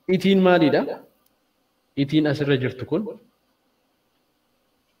chukaba, 18 malida, 18 as a register kun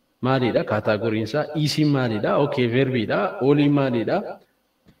malida, category insa, easy malida, okay, verbida, only malida,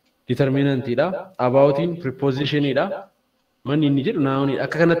 determinantida, about in preposition ida, man in Niger, now I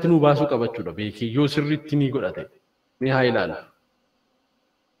cannot know basu kabachuda, beki, you should read tini godate, me highland.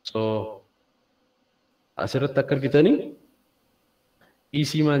 So as a takar kitani.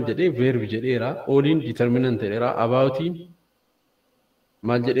 Easy mal jede, verb jedera, all in determinant era, about in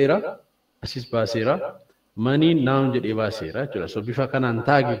mal jedera, assist basera, money noun jede basera. So bifa kanan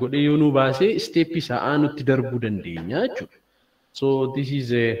tagi ko de yonu base step isa anu tidar budan dinya. So this is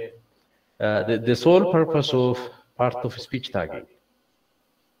the sole purpose of part of speech tagging.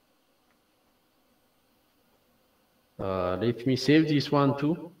 Let me save this one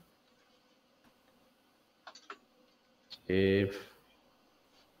too. Save.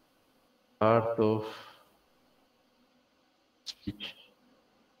 Part of speech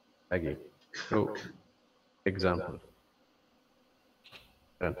again. So, example.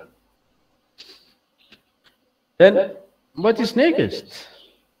 Then, what is next?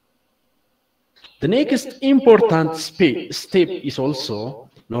 The next important step is also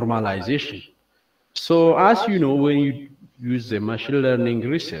normalization. So, as you know, when you use the machine learning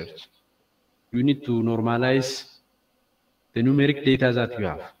research, you need to normalize the numeric data that you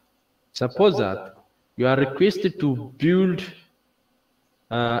have. Suppose that you are requested to build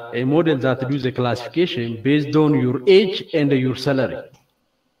a model that does a classification based on your age and your salary.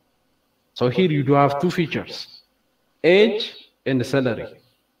 So here you do have two features, age and salary.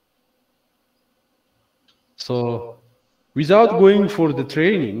 So without going for the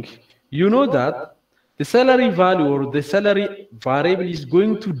training, you know that the salary value or the salary variable is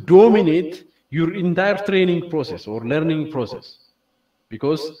going to dominate your entire training process or learning process,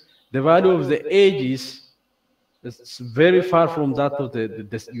 because the value of the age is very far from that of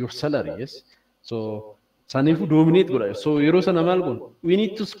your salary, yes? So, Sanifu dominate. So, we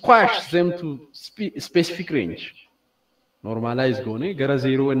need to squash them to specific range. Normalize gone, gara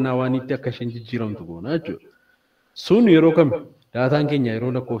zero and now I need to jiram to go. Soon, Eurocam, data Kenya,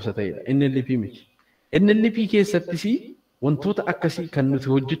 Rola Kosata, NLP. NLP case at the one tot akasi can not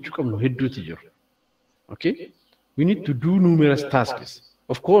hold you come head to. Okay? We need to do numerous tasks.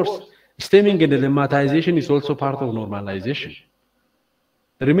 Of course, stemming and lemmatization is also part of normalization.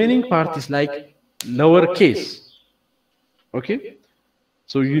 The remaining part is like lowercase. Okay?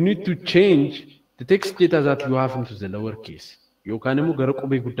 So you need to change the text data that you have into the lowercase.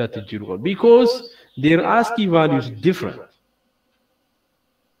 Because their ASCII values different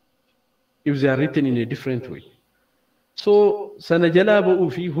if they are written in a different way. So sanajala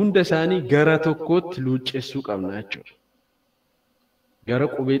ba'ufi hunda sani gara tokkot luchessu qabna jechuudha.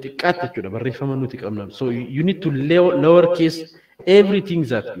 So you need to lowercase everything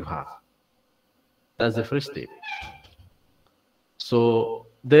that you have. That's the first step. So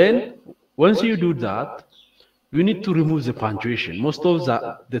then, once you do that, you need to remove the punctuation. Most of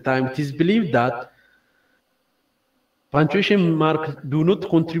the time, it is believed that punctuation marks do not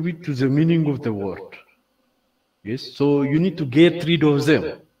contribute to the meaning of the word. Yes, so you need to get rid of them.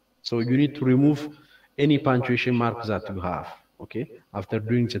 So you need to remove any punctuation marks that you have, okay, after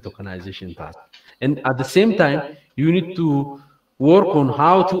doing the tokenization task. And at the same time, you need to work on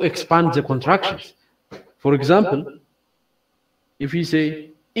how to expand the contractions. For example, if you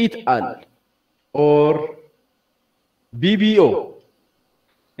say it al or BBO,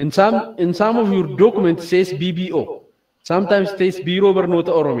 in some of your documents says BBO, sometimes it says Bureau Barnota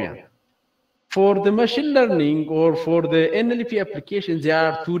Oromia. For the machine learning or for the NLP applications, they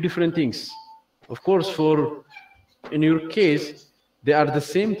are two different things. Of course, in your case, they are the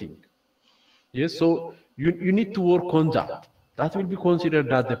same thing. Yes, so you need to work on that. That will be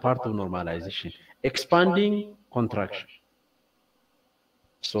considered as the part of normalization. Expanding contraction.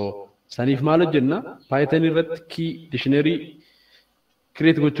 So, sanif maalo jenna, Python irratti key dictionary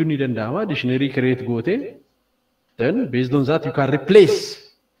create gochuu ni danda'ama. Dictionary create goote, then based on that you can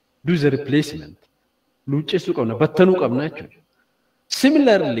do the replacement. Luucceessuu qabna, battanuu qabna jechuudha.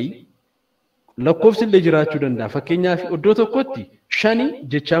 Similarly, lakkoofsi illee jiraachuu danda'a. Fakkeenyaaf iddoo tokkotti 5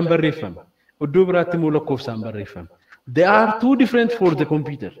 jechaan barreeffame. Iddoo biraatti immoo lakkoofsaan barreeffame. They are two different for the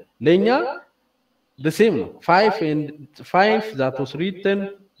computer. Leenya the same. 5 that was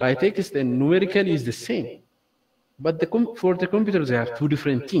written by text and numerically is the same. But for the computer, they are two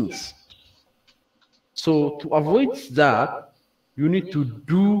different things. So to avoid that, you need to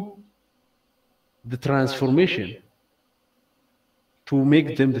do the transformation to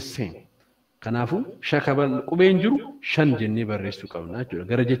make them the same. Kanafu shakabal qubeen jiru shan jennee barreessuu qabna jechuudha.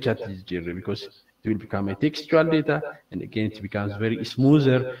 Gara jechaatti jijjiirre because it will become a textual data, and again it becomes very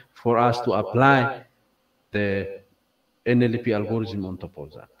smoother for us to apply the NLP algorithm on top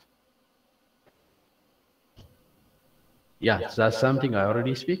of that. Yeah, that's something I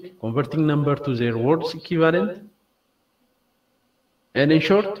already speak. Converting number to their words equivalent. And in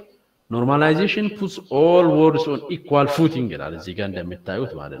short, normalization puts all words on equal footing.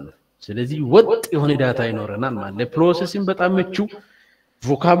 ስለዚህ ወጥ የሆነ ዳታ ይኖረናል ማለት ነው። ፕሮሰሲንግ በጣም ምቹ፣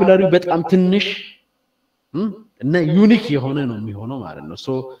 ቮካቡላሪ በጣም ትንሽ እና ዩኒክ የሆነ ነው የሚሆነው ማለት ነው።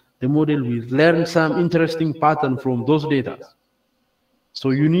 So the model will learn some interesting pattern from those data. So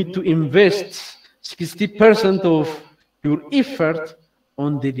you need to invest 60% of your effort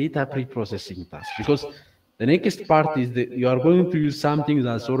on the data pre-processing task, because the next part is that you are going to use something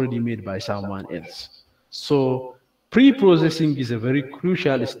that's already made by someone else. So pre-processing is a very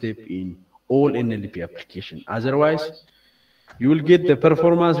crucial step in all NLP application. Otherwise, you will get the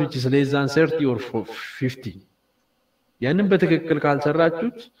performance which is less than 30 or 50. ያንን በትክክል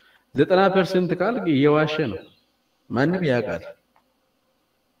ካልሰራችሁት 90% ካልግ እየዋሸ ነው። ማንም ያውቃል።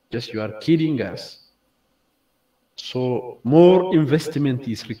 Just you are kidding us. So more investment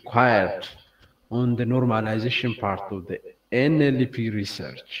is required on the normalization part of the NLP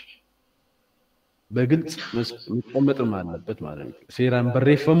research. በግልጽ መቀመጥም አለበት ማለት ነው። ሴራን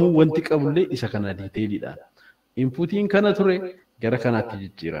በሬፈሙ ወንቲ ቀቡሌ ኢሰከና ዲቴይል ይላል። ኢንፑቲን ከነቱሬ ገረ ከናት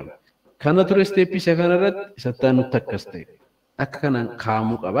ይጅራል። ከነቱሬ ስቴፕ ኢሰከነረት ኢሰታኑ ተከስተ አከናን ካሙ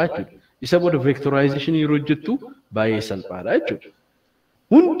ቀባቹ ኢሰቦደ ቬክቶራይዜሽን ይሮጅቱ ባይ ሰልጳላቹ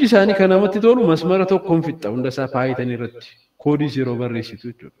ሁንዲ ሳኒ ከናመት ቶሉ መስመረ ቶ ኮንፊጣው እንደሳ ፓይተን ይረት ኮዲ ዜሮ በሬሲቱ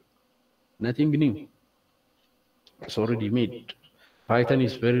nothing new. It's already made. Python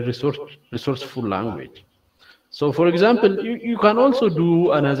is very resourceful language. So for example, you can also do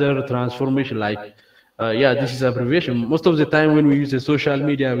another transformation like, this is abbreviation. Most of the time when we use the social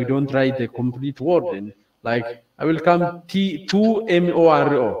media, we don't write the complete word. And like, I will come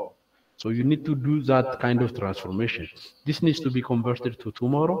T2MORO. So you need to do that kind of transformation. This needs to be converted to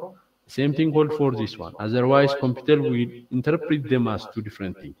tomorrow. Same thing holds for this one. Otherwise, computer will interpret them as two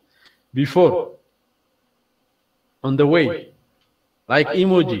different things. Before, on the way, like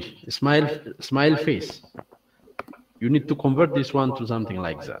emoji, smile face. You need to convert this one to something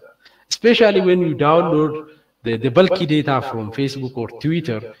like that. Especially when you download the bulky data from Facebook or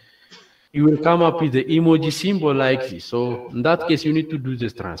Twitter, you will come up with the emoji symbol like this. So in that case, you need to do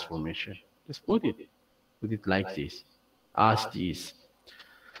this transformation. Just put it like this, as this.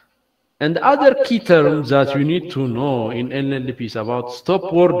 And the other key terms that you need to know in NLP is about stop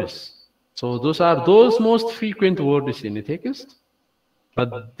words. So those are those most frequent words in the text, but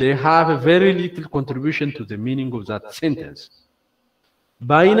they have a very little contribution to the meaning of that sentence.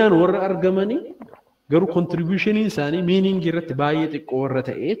 Bainan warra argamani garu contribution insani meaning irratti baay'ee xiqqoo warra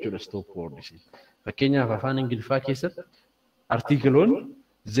ta'e jechuudha stop words. Fakkeenyaaf afaan Ingiliffaa keessatti artiikoloonni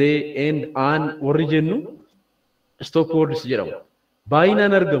they and an warri jennu stop words jedhamu.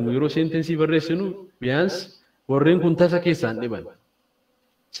 Bainan argamu yeroo sentensii barreessinu biyyaans warreen kun tasa keessaan dhiban.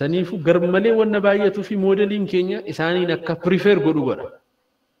 Sanifu garmalee wanna baay'atu fi modeling keenya isaaniin akka prefer godhu godha.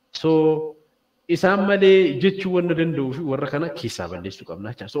 So isaan malee jechuu wanna danda'uu fi warra kana keessaa balleessuu qabna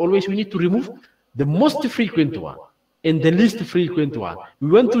jecha. So always we need to remove the most frequent one and the least frequent one. We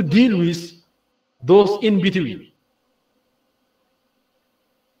want to deal with those in between.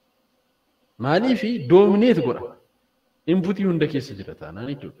 Mali fi dominate godha. Input hunda keessa jira taanaan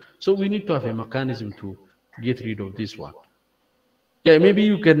jechuudha. So we need to have a mechanism to get rid of this one. Yeah, maybe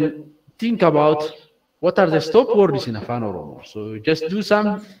you can think about what are the stop words in Afaan Oromo. So just do some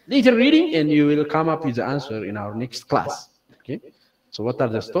little reading and you will come up with the answer in our next class. Okay. So what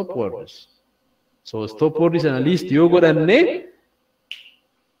are the stop words? So stop words and at least you go and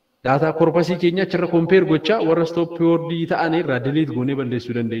data corpus keenya chirra compare gocha warra stop word ta'an irra delete gone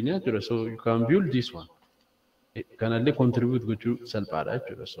balleessuu dandeenya jira. So you can build this one. It can only contribute gochuu salphaadha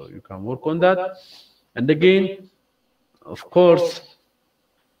jira. So you can work on that. And again, of course,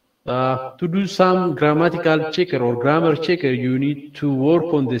 to do some grammatical checker or grammar checker, you need to work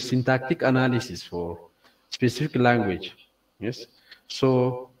on the syntactic analysis for specific language. Yes.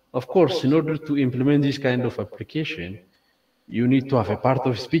 So, of course, in order to implement this kind of application, you need to have a part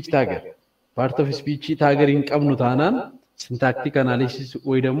of speech tagger. Part of speech tagger in qabnu syntactic analysis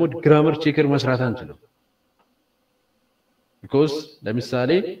or grammar checker masratan jiru. Because let me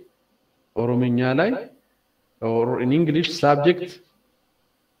say, Orominya or in English subject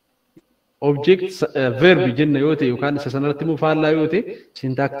object verb jenna yote yookaan isa sanarratti mufaallaa yote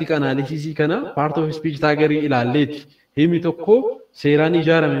syntactic analysis kana part of speech tagger ilaalleeti himi tokko seeraan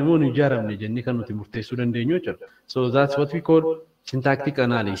ijaarame moo hin ijaaramne jennee kan nuti murteessuu dandeenyu jechuudha. So that's what we call syntactic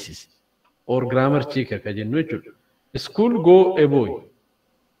analysis or grammar checker ka jennu jechuudha. School go a boy.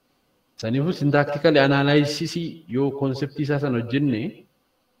 Sanifu syntactical analysis yo concept isa san hojjenne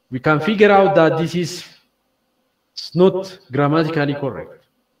we can figure out that this is not grammatically correct.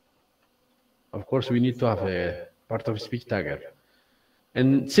 Of course, we need to have a part of speech tagger.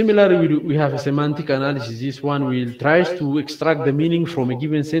 And similarly, we have a semantic analysis. This one will try to extract the meaning from a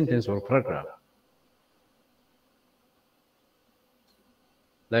given sentence or paragraph.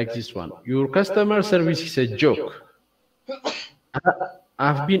 Like this one. Your customer service is a joke.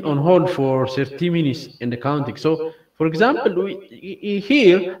 I've been on hold for 30 minutes and counting. So, for example,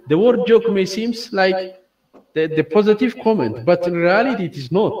 here, the word joke may seem like the positive comment, but in reality, it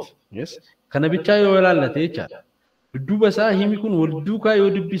is not. Yes. Kana bicha yo ilaalate jechaadha. Dudduuba isaa himi kun wal duukaa yoo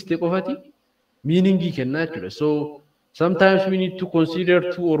dubbiste qofati meaningii kennaa jechuudha. So sometimes we need to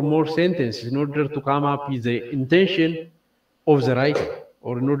consider 2 or more sentences in order to come up with the intention of the writer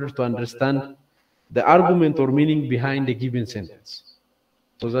or in order to understand the argument or meaning behind the given sentence.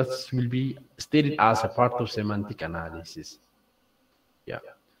 So that will be stated as a part of semantic analysis. Yeah.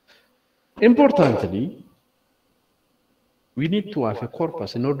 Importantly, we need to have a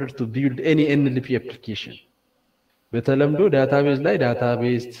corpus in order to build any NLP application. በተለምዶ ዳታቤዝ ላይ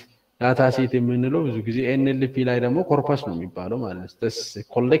ዳታ ሴት የምንለው ብዙ ጊዜ NLP ላይ ደግሞ ኮርፐስ ነው የሚባለው ማለት ነው። This is a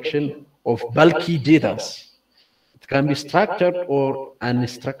collection of bulky data. It can be structured or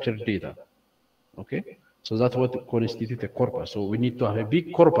unstructured data. Okay? So that's what constitutes a corpus. So we need to have a big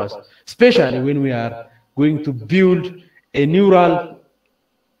corpus, especially when we are going to build a neural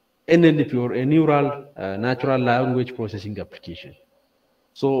NLP or a neural natural language processing application.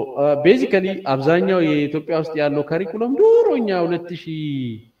 So basically, አብዛኛው የኢትዮጵያ ውስጥ ያለው ካሪኩለም ዱሮኛ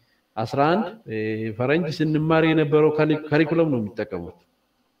 2011 ፈረንጅ ስንማር የነበረው ካሪኩለም ነው የሚጠቀሙት.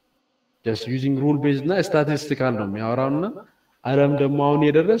 Just using rule based እና statistical ነው የሚያወራውና ዓለም ደግሞ አሁን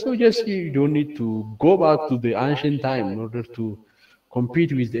የደረሰው just you don't need to go back to the ancient time in order to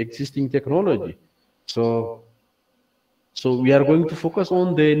compete with the existing technology. So we are going to focus on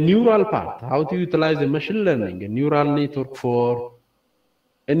the neural part, how to utilize the machine learning, a neural network for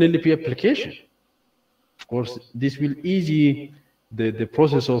NLP application. Of course, this will ease the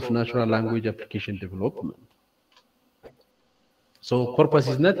process of natural language application development. So corpus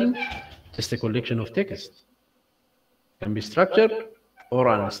is nothing, just a collection of text. It can be structured or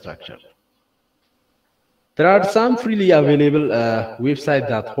unstructured. There are some freely available websites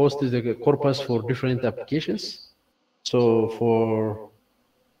that host the corpus for different applications. So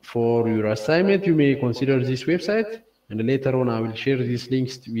for your assignment, you may consider this website, and later on I will share these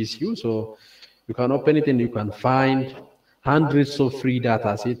links with you. So you can open it and you can find hundreds of free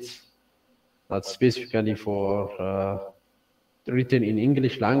data sets that's specifically for written in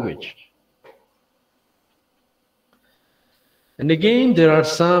English language. And again, there are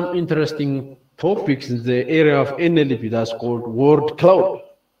some interesting topics in the area of NLP that's called word cloud.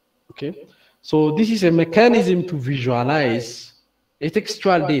 Okay. So this is a mechanism to visualize a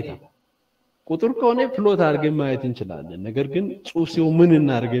textual data. ቁጥር ከሆነ ፕሎት አድርገን ማየት እንችላለን። ነገር ግን ጽሁፍ ሲሆን ምን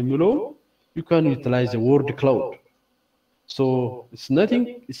እናድርግ የሚለው you can utilize the word cloud. So it's nothing,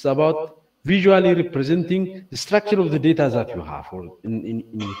 it's about visually representing the structure of the data that you have or in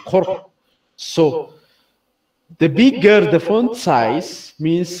corpus. So the bigger the font size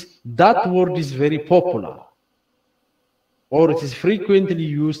means that word is very popular or it is frequently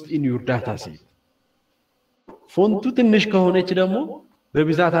used in your data set. ፎንቱ ትንሽ ከሆነች ደግሞ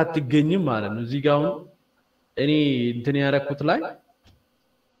በብዛት አትገኝም ማለት ነው። እዚህ ጋር አሁን እኔ እንትን ያረኩት ላይ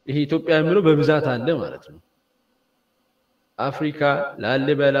ይሄ ኢትዮጵያ የሚለው በብዛት አለ ማለት ነው። አፍሪካ፣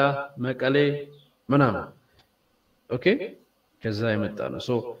 ላሊበላ፣ መቀሌ ምናምን ኦኬ ከዛ የመጣ ነው።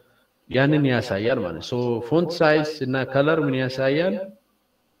 ሶ ያንን ያሳያል ማለት ሶ ፎንት ሳይዝ እና ከለር ምን ያሳያል?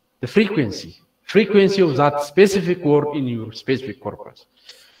 the frequency of that specific word in your specific corpus.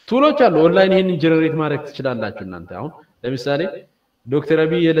 ቱሎች አሉ ኦንላይን ይሄንን ጀነሬት ማድረግ ትችላላችሁ እናንተ። አሁን ለምሳሌ ዶክተር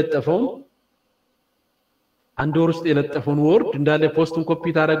አብይ የለጠፈውን አንድ ወር ውስጥ የለጠፈውን ወርድ እንዳለ ፖስቱን ኮፒ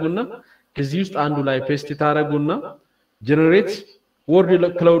ታረጉና ከዚህ ውስጥ አንዱ ላይ ፔስት ታረጉና ጀነሬት ወርድ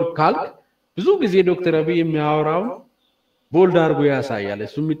ክላውድ ካልክ ብዙ ጊዜ ዶክተር አብይ የሚያወራው ቦልድ አርጎ ያሳያል።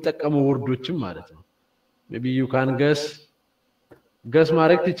 እሱ የሚጠቀመው ወርዶችም ማለት ነው። maybe you can guess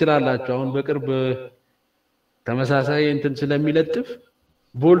ማድረግ ትችላላችሁ። አሁን በቅርብ ተመሳሳይ እንትን ስለሚለጥፍ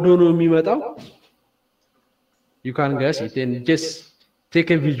ቦልድ ሆኖ የሚመጣው you can guess it and just take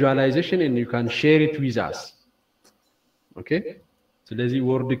a visualization and you can share it with us. okay ስለዚህ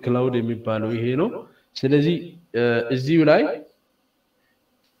word cloud የሚባለው ይሄ ነው። ስለዚህ እዚሁ ላይ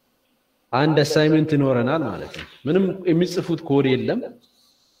አንድ አሳይመንት ይኖረናል ማለት ነው። ምንም የሚጽፉት ኮድ የለም።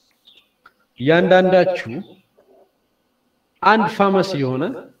 ያንዳንዳችሁ አንድ ፋመስ የሆነ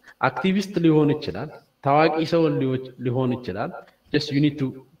አክቲቪስት ሊሆን ይችላል፣ ታዋቂ ሰው ሊሆን ይችላል. just you need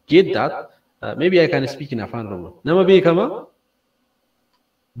to get that. Maybe I can speak in Afaan Oromo. Nama beekama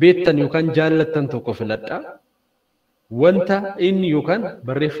beektan yookaan jaallattan tokko filadha. Wanta inni yookaan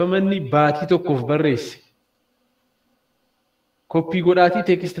barreeffamanni baatii tokkoof barreesse koppii godhaatii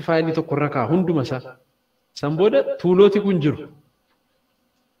teekist faayilii tokko irra kaa hunduma isaa. San booda tuulooti kun jiru.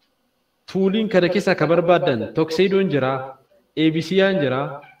 Tuuliin kana keessa ka barbaadan Tuxedoon jira, ABC'n jira,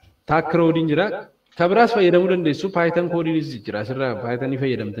 Taakroodiin jira. kabras fayyadamuu dandeessu. Python koodiinis jira. Asirra Python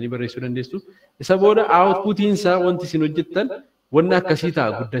fayyadamtanii barreessuu dandeessu. Isa booda outputiin isaa wanti isin hojjettan wanna akkasii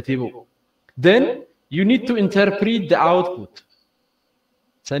ta'a guddatee ba'u. Then you need to interpret the output.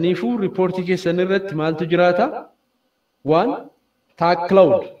 Saniifuu riipoortii keessan irratti maaltu jiraata? One tag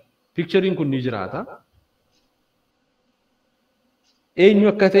cloud. Picturing kun ni jiraata. Eenyu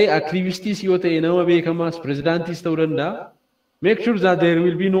akka ta'e activists yoo ta'e nama beekamaas prezidaantiis ta'uu danda'a. Make sure that there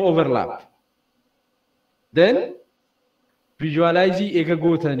will be no overlap. Then visualize ega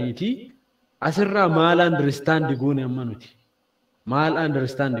gootaniti asirra maal understand goone ammanuti. Maal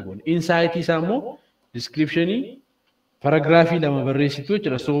understand goone. Insight isamo description paragraph lama barreessitu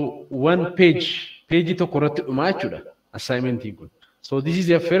jira. So one page tokko irratti dhuma jechuudha assignment kun. So this is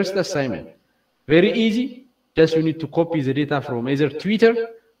your first assignment. Very easy. Just you need to copy the data from either Twitter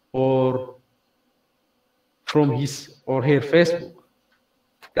or from his or her Facebook.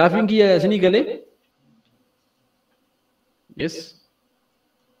 Gaafinki asini gale? Yes.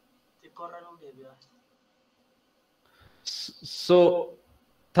 So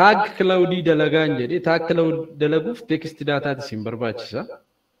tag cloud dalagaan jedhe tag cloud dalaguuf text data isin barbaachisa.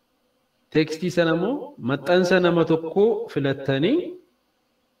 Text sana immoo maxxansa nama tokko filattanii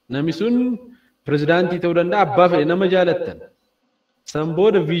namni sun prezidaantii ta'uu danda'a abbaa fedhe nama jaalattan. San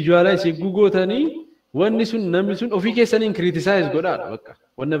booda visualize gootanii wanni sun namni sun ofii keessaniin criticize godhaadha bakka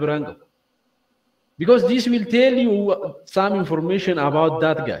wanna biraan qabu. Because this will tell you some information about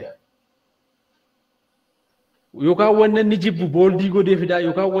that guy. Yookaan wanna ni jibbu boldii godhee fida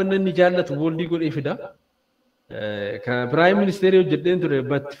yookaan wanna ni jaallatu boldii godhee fida. Ka Prime Minister hojjedheen ture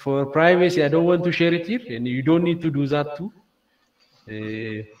but for privacy I don't want to share it here and you don't need to do that too.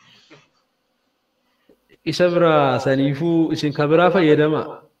 Isa bira saniifuu isin ka biraa fayyadama.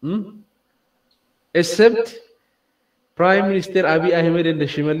 Except Prime Minister Abiy Ahmed and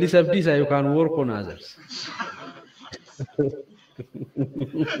Shimallis Abdiisa you can work on others.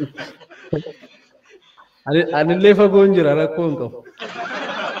 Anillee fagoon jira rakkoon qabu.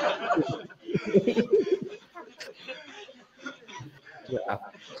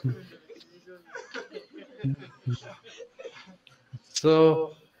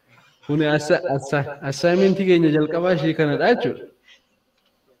 So kuni assignment keenya jalqabaa ishee kanadha jechuudha.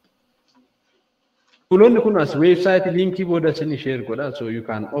 Kulonni kun as website link booda isin share godha. So you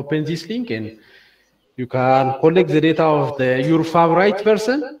can open this link and you can collect the data of your favorite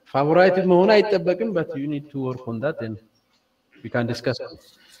person. Favorite መሆን አይጠበቅም but you need to work on that and we can discuss.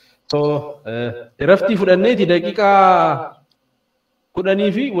 So erafti fudhanneeti daqiiqa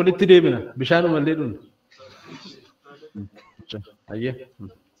 10 fi walitti deebina bishaan mallee dhunna. Ayyee.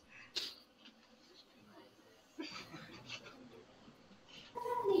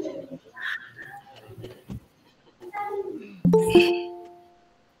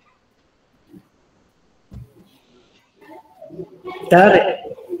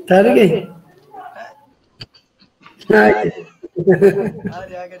 Tarik.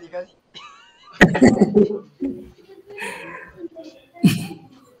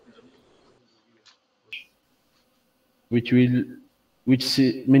 which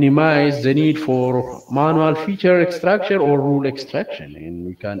minimize the need for manual feature extraction or rule extraction, and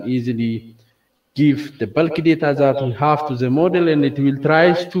we can easily give the bulk data that we have to the model, and it will try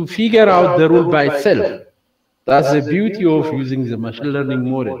to figure out the rule by itself. That's the beauty of using the machine learning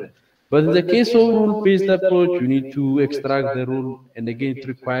model. But in the case of rule-based approach, you need to extract the rule, and again, it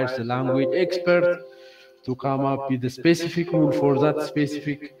requires a language expert to come up with a specific rule for that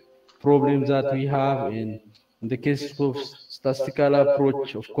specific problem that we have. And in the case of statistical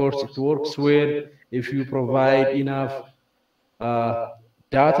approach, of course, it works well if you provide enough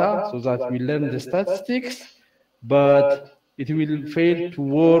data so that we learn the statistics, but it will fail to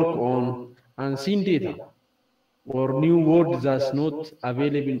work on unseen data or new word that's not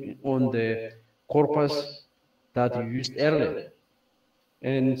available on the corpus that you used earlier.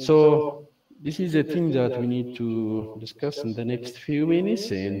 And so this is a thing that we need to discuss in the next few minutes,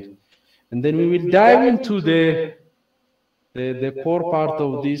 and then we will dive into the core part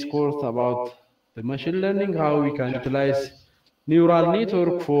of this course about the machine learning, how we can utilize neural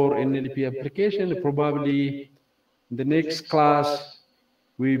network for NLP application. Probably in the next class,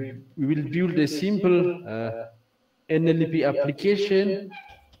 we will build a simple NLP application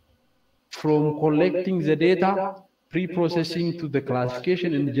from collecting the data, pre-processing to the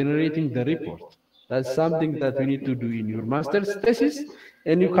classification, and generating the report. That's something that we need to do in your master's thesis,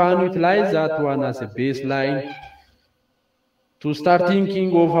 and you can utilize that one as a baseline to start thinking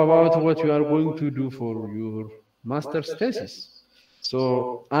of about what you are going to do for your master's thesis.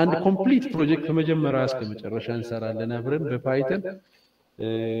 So, and complete project ከመጀመሪያ እስከ መጨረሻ እንሰራለን አብረን በፓይተን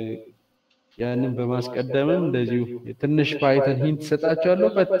ያንን በማስቀደምም እንደዚሁ ትንሽ ፓይተን ሂንት ሰጣቸዋለሁ።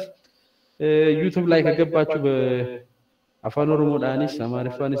 በት ዩቲዩብ ላይ ከገባችሁ በአፋን ኦሮሞ ዳኒስ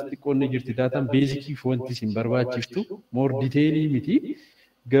አማርፋንስ ጥቆን ጅርቲ ዳታን ቤዚክ ፎንቲ ሲንበርባችፍቱ ሞር ዲቴይሊ ሚቲ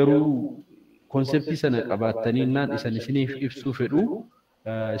ገሩ ኮንሴፕቲ ሰነ ቀባተኒና ኢሰኒሲኒፍ ኢብሱ ፈዱ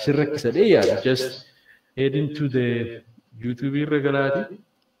ሲረክሰደ ያ just head into the YouTube irregularity,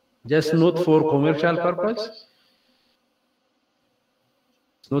 just not for commercial purpose.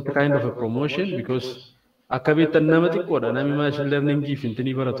 It's not kind of a promotion, because akabitan nama xiqqoodha namni machine learning if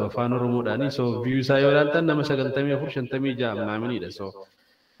intini baratu afaan oromoodhaani, so views ayo ilaaltan nama 94 56 maaminidha. So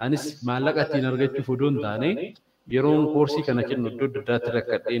anis maallaqa ittiin argachuuf odoon taane yeroon koorsii kana kennu iddoo addaatti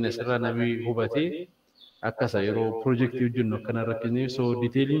rakkadheen asirraa namni hubatee akkasa yeroo projectii hojjennu akkana rakkisnee. So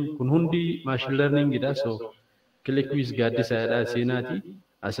detailing kun hundi machine learning idha. So click with gaaddisaadha seenaati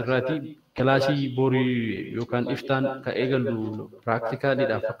asirraati kilaasii borii yookaan iftaan ka eegalu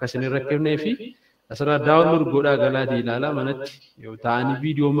practicalidhaaf akkasin rakkifnee fi asirraa download godhaa galaati ilaala manatti yoo ta'ani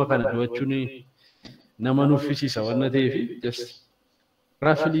viidiyoo ma kana dawachuun nama nuffisiisa wanna ta'eef just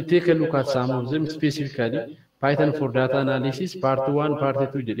roughly take a look at some of them, specifically Python for data analysis part 1 part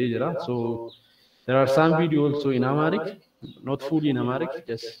 2 jedhee jira. So there are some videos also in Amharic, not fully in Amharic,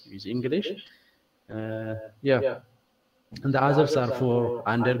 just with English. Yeah, and the others are for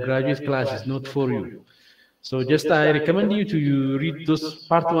undergraduate classes, not for you. So just I recommend you to read those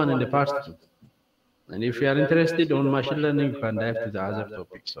part 1 and the part 2. And if you are interested on machine learning, you can dive to the other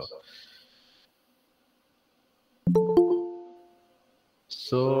topics.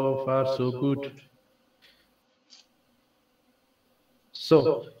 So far, so good. So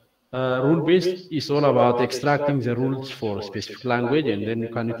rule-based is all about extracting the rules for a specific language, and then you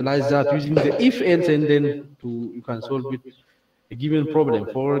can utilize that using the if-else, and then you can solve it a given problem.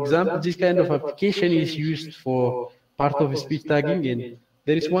 For example, this kind of application is used for part of speech tagging, and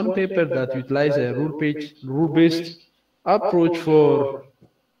there is one paper that utilizes a rule-based approach for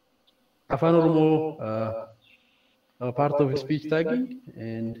Afaan Oromo part of speech tagging,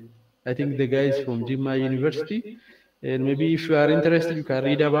 and I think the guys from Wollega University. And maybe if you are interested, you can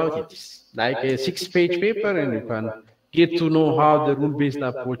read about it. It's like a 6-page paper, and you can get to know how the rule-based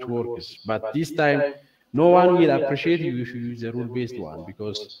approach works. But this time, no one will appreciate you if you use the rule-based one,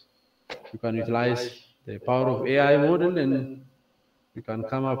 because you can utilize the power of AI model, and you can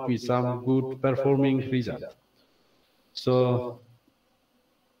come up with some good performing result. So,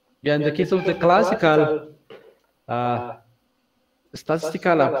 yeah, in the case of the classical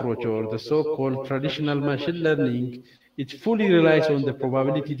statistical approach, or the so-called traditional machine learning, it fully relies on the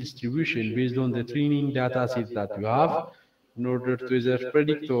probability distribution based on the training data set that you have in order to either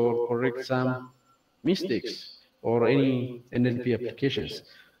predict or correct some mistakes or any NLP applications.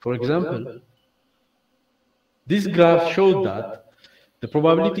 For example, This graph showed that the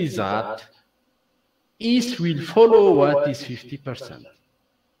probability is that East will follow what is 50%.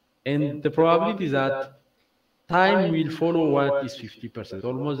 And the probability is that time will follow what is 50%.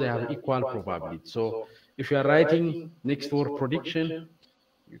 Almost they have equal probability. So if you are writing next word prediction,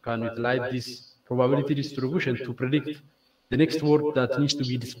 you can utilize this probability distribution to predict the next word that needs to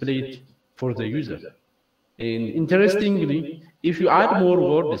be displayed for the user. And interestingly, if you add more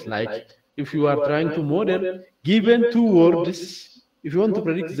words, like if you are trying to model given two words, if you want to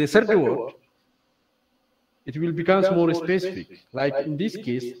predict the third word, it will become more specific. Like in this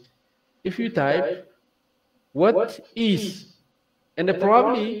case, if you type what is, and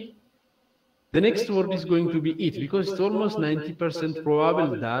probably the next word is going to be it, because it's almost 90%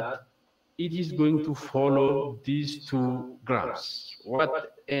 probable that it is going to follow these two graphs,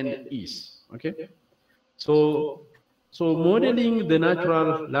 what and is. Okay, so modeling the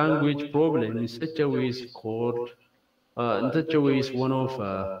natural language problem in such a way is called in such a way is one of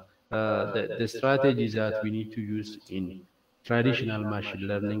the strategies that we need to use in traditional machine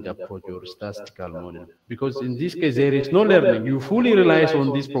learning approach or statistical model. Because in this case, there is no learning. You fully relies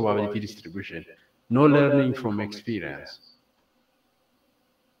on this probability distribution, no learning from experience.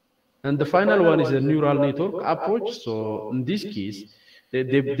 And the final one is a neural network approach. So in this case,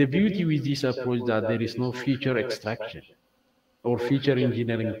 the beauty with this approach is that there is no feature extraction or feature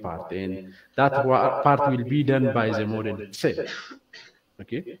engineering part, and that part will be done by the model itself.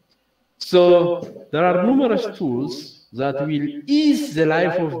 Okay, so there are numerous tools that will ease the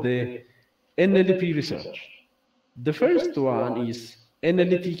life of the NLP research. The first one is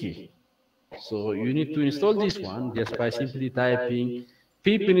NLTK. So you need to install this one just by simply typing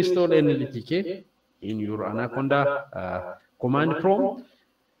pip install NLTK in your Anaconda command prompt.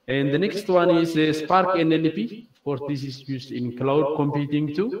 And the next one is Spark NLP. Of course, this is used in cloud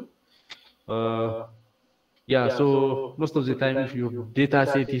computing too. Yeah, so most of the time, if your data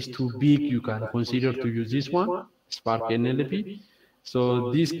set is too big, you can consider to use this one, Spark NLP.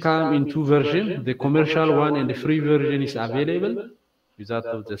 So these come in two versions. The commercial one and the free version is available with that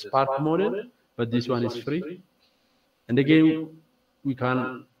of the Spark model, but this one is free. And again,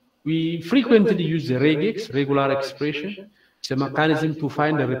 we frequently use the regex, regular expression. It's a mechanism to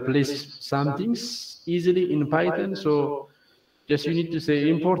find and replace some things easily in Python. So just you need to say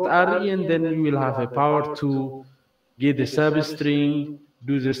import RE, and then you will have a power to get the substring,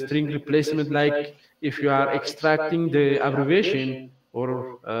 do the string replacement. Like if you are extracting the abbreviation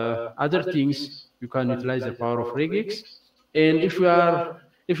or other things, you can utilize the power of regex. And if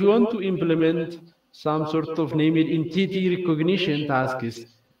you want to implement some sort of named entity recognition tasks,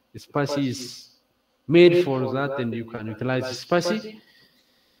 SPACY is made for that, and you can utilize SPACY.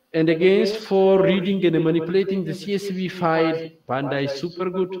 And again, for reading and manipulating the CSV file, Panda is super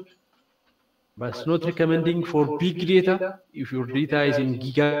good, but it's not recommending for big data. If your data is in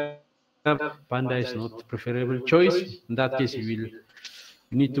gigabyte, Panda is not preferable choice. In that case, you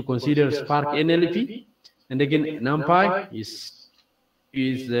need to consider Spark NLP. And again, NumPy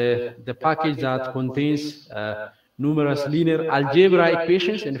is the package that contains numerous linear algebra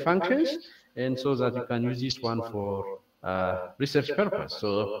equations and functions, and so that you can use this one for research purpose.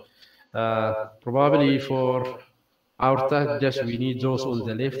 So probably for our task, just we need those on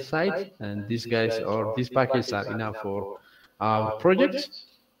the left side, and these guys or these packages are enough for our projects,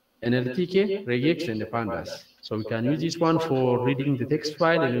 NLTK, regex, and the pandas. So we can use this one for reading the text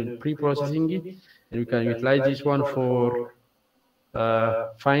file and pre-processing it, and we can utilize this one for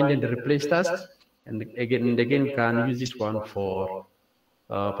find and replace tasks, and again can use this one for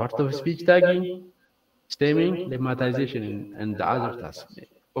part of speech tagging, stemming, lemmatization, and the other tasks.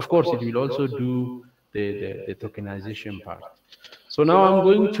 Of course, it will also do the tokenization part. So now I'm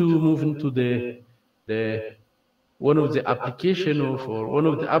going to move into the one of the application of, or one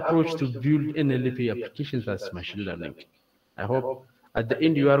of the approach to build NLP applications, that's machine learning. I hope at the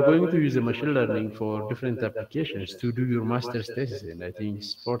end you are going to use the machine learning for different applications to do your master's thesis, and I think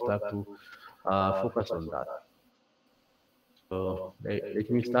it's important to focus on that. So let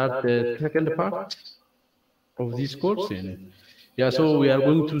me start the second part of this course. And yeah, so we are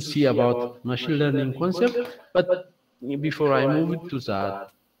going to see about machine learning concept, but before I move to that,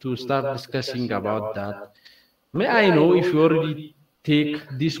 to start discussing about that, may I know if you already take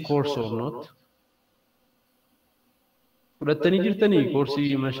this course or not? Fudhattanii jirtanii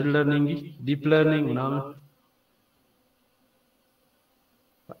koorsii machine learning, deep learning unaama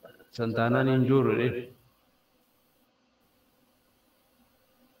santaanaan hin jirre.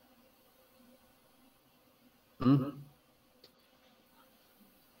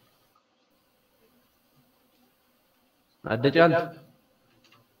 Adda caaltu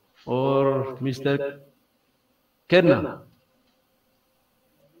or Mr. Kenna.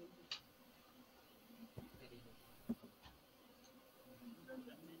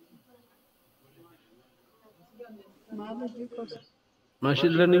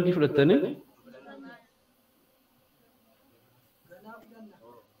 Machine learning ki fudhattani?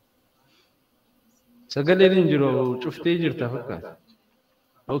 Sagaleen hin jiru cuftee jirta fakkaata.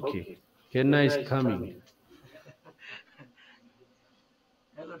 Okay. Kenna is coming.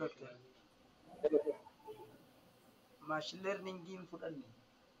 Hello, doctor. Machine learning in fudhanni.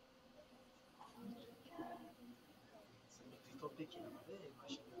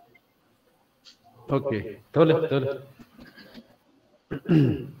 Okay. Tole.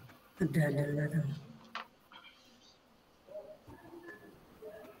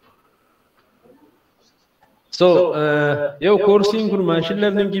 So, yo course kun machine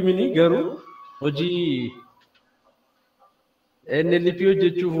learning mini garu hoji NLP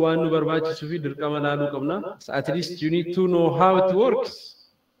hojjechuuf waan nu barbaachisu fi dirqama laaluu qabna. So at least you need to know how it works,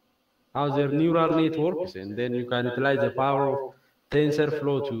 how their neural net works, and then you can utilize the power of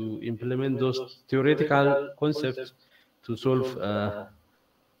TensorFlow to implement those theoretical concepts to solve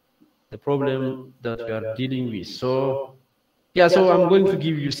the problem that we are dealing with. So, yeah, so I'm going to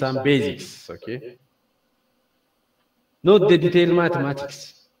give you some basics, okay? Not the detailed mathematics.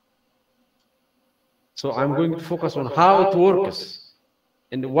 So I'm going to focus on how it works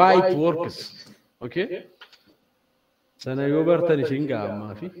and why it works, okay? Sana yoo bartan isin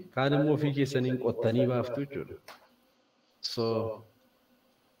gaammaa fi kaan immoo ofii keessaniin qottanii baaftu jechuudha. So,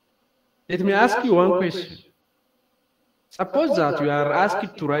 let me ask you one question. Suppose that you are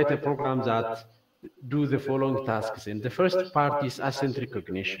asked to write a program that do the following tasks, and the first part is accent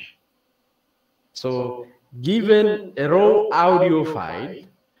recognition. So, given a raw audio file,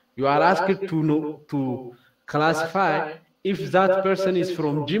 you are asked to classify if that person is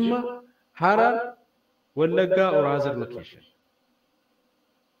from Jimma, Harar, Wollega, or other location.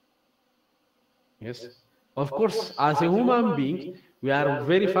 Yes. Of course, as a human being, we are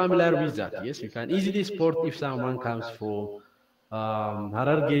very familiar with that. Yes, you can easily spot if someone comes from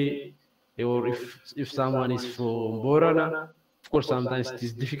Hararge, or if someone is from Borana. Of course, sometimes it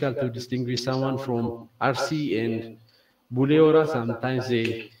is difficult to distinguish someone from RC and Buleora. Sometimes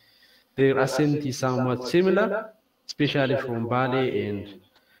their accent is somewhat similar, especially from Bale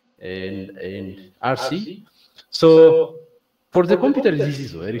and RC. So for the computer, this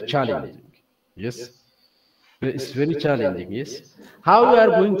is very challenging. Yes. It's very challenging, yes. How we are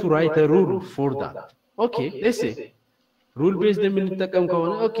going to write a rule for that? Okay, let's say rule-based የምንጠቀም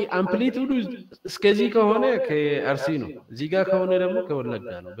ከሆነ okay, amplitude እስከዚህ ከሆነ ከአርሲ ነው፣ እዚህ ጋር ከሆነ ደግሞ ከወለጋ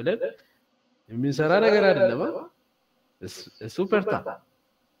ነው ብለን የምንሰራ ነገር አይደለም። Super tough.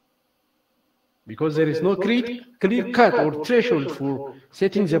 Because there is no clear cut or threshold for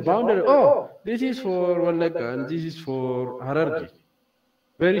setting the boundary. Oh, this is for Wollega and this is for Hararge.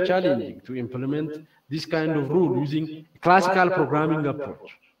 Very challenging to implement this kind of rule using classical programming approach,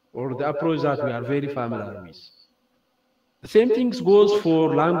 or the approach that we are very familiar with. The same thing goes for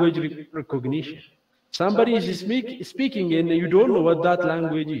language recognition. Somebody is speaking and you don't know what that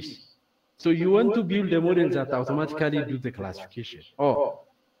language is. So you want to build a model that automatically do the classification. Oh,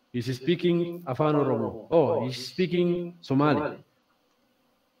 he's speaking Afaan Oromo. Oh, he's speaking Somali.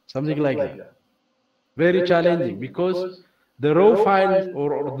 Something like that. Very challenging because the raw file or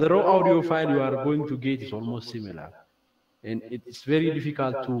the raw audio file you are going to get is almost similar. And it's very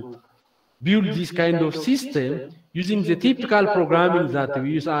difficult to build this kind of system using the typical programming that we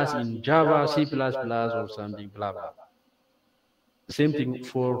use as in Java, C++, or something, blah, blah. The same thing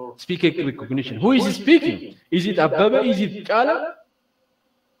for speaker recognition. Who is speaking? Is it Ababa? Is it Chala?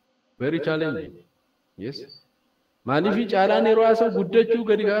 Very challenging. Yes. Malifi Chala Neroaso, Buddhachu,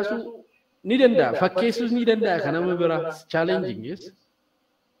 Gadigasu, Nidenda, Fakesus Nidenda, Kanamabara, challenging, yes?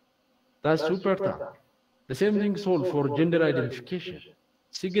 That's super tough. The same thing is all for gender identification.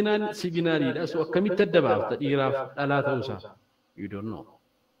 Signal, that's what committed about the era of Alatausa. You don't know.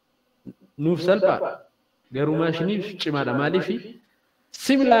 Nuf Salpa, Garumashinif, Chimada Malifi,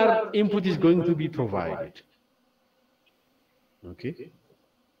 similar input is going to be provided. Okay?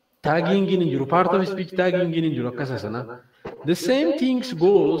 Tagging in your part of speech, tagging in your Kasasana. The same things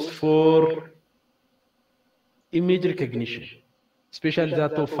goes for image recognition, especially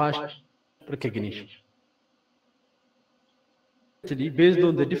that of fast recognition. Based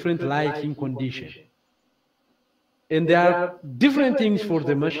on the different lighting condition. And there are different things for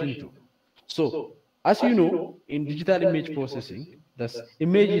the machine too. So, as you know, in digital image processing, the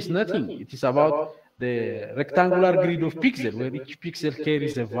image is nothing. It is about the rectangular grid of pixels, where each pixel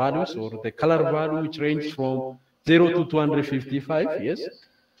carries the values or the color value, which ranges from 0 to 255, yes?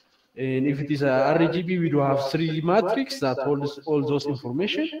 And if it is a RGB, we do have 3D matrix that holds all those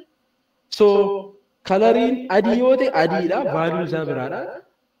information. So coloring adiote adida value zabirada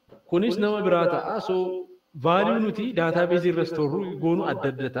kunis nama birata so value nuti database restore gonu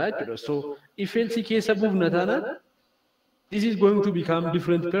addadata jira. So if else case bufnatana, this is going to become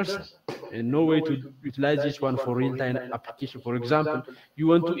different person and no way to utilize this one for real-time application. For example, you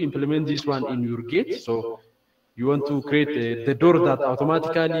want to implement this one in your gate, so you want to create the door that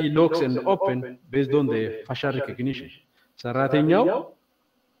automatically locks and open based on the facial recognition. ሰራተኛው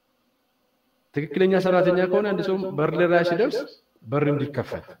ትክክለኛ ሰራተኛ ከሆነ አንድ ሰው በር ላይ ሲደርስ በር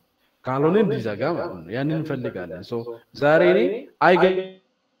እንዲከፈት ካልሆነ እንዲዘጋ ማለት ነው። ያንን እንፈልጋለን። ሶ ዛሬ እኔ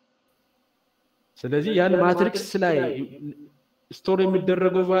ስለዚህ ያን ማትሪክስ ላይ ስቶር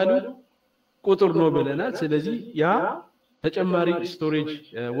የሚደረገው ቫልዩ ቁጥር ነው ብለናል። ስለዚህ ያ ተጨማሪ ስቶሬጅ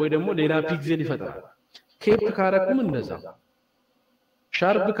ወይ ደግሞ ሌላ ፒክሴል ይፈጥራል። ኬፕ ካረኩም እንደዛ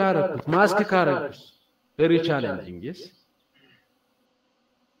ሻርፕ ካረኩት ማስክ ካረኩት very challenging. Yes,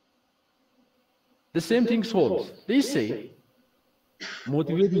 the same thing solves. They say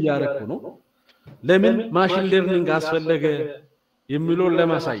motivate ያረኩ ነው ለምን ማሽን ለርኒንግ አስፈለገ የሚለውን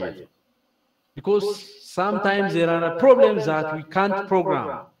ለማሳየት because sometimes there are problems that we can't program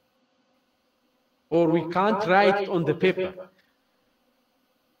or we can't write on the paper.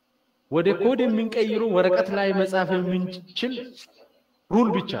 ወደ ኮድ የምንቀይረው ወረቀት ላይ መጻፍ የምንችል ሩል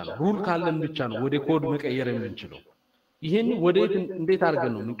ብቻ ነው። ሩል ካለን ብቻ ነው ወደ ኮድ መቀየር የምንችለው። ይሄን ወዴት እንዴት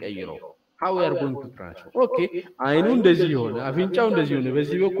አድርገን ነው የምንቀይረው? how we are going to transfer? okay, አይኑ እንደዚህ ይሆነ፣ አፍንጫው እንደዚህ ይሆነ፣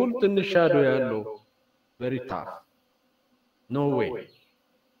 በዚህ በኩል ትንሽ ሻዶ ያለው very tough. no way.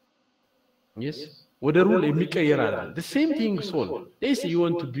 yes, ወደ ሩል የሚቀየር አይደል? the same thing solve. they say you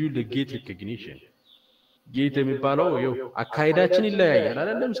want to build a gate recognition. ጌት የሚባለው ይው አካይዳችን ይለያያል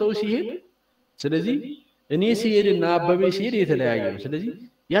አይደለም? ሰው ሲሄድ ስለዚህ እኔ ሲሄድና አበበ ሲሄድ የተለያየ ነው። ስለዚህ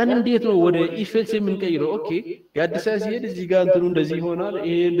ያን እንዴት ነው ወደ ኢፌልስ የምንቀይረው? ኦኬ ያዲስ ሲሄድ እዚህ ጋር እንትኑ እንደዚህ ይሆናል፣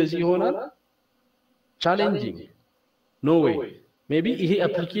 ይሄ እንደዚህ ይሆናል። ቻሌንጂንግ ኖ ዌይ። ሜቢ ይሄ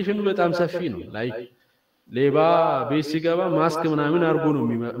አፕሊኬሽኑ በጣም ሰፊ ነው። ላይክ ሌባ ቤት ሲገባ ማስክ ምናምን አድርጎ ነው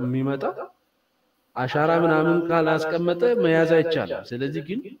የሚመጣ። አሻራ ምናምን ካላስቀመጠ መያዝ አይቻልም። ስለዚህ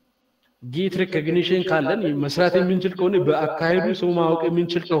ግን ጌት ሪኮግኒሽን ካለን መስራት የምንችል ከሆነ በአካሄዱ ሰው ማወቅ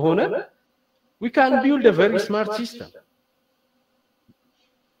የምንችል ከሆነ we can build a very smart system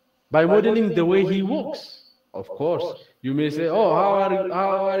by modeling the way he walks. Of course, you may say, oh, how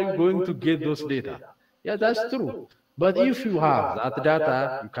are you going to get those data? Yeah, that's true. But if you have that data,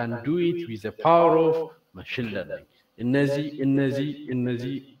 you can do it with the power of machine learning.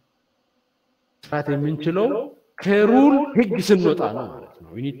 እነዚህ ስራት የምንችለው ከሩል ህግ ስንወጣ ነው ማለት ነው።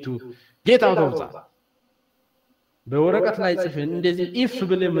 we need to get out of that. በወረቀት ላይ ጽፈን እንደዚህ if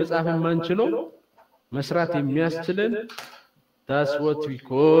ብለን መጻፍ የማንችለው መስራት የሚያስችለን that's what we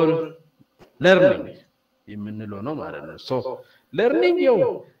call learning የምንለው ነው ማለት ነው። so learning ያው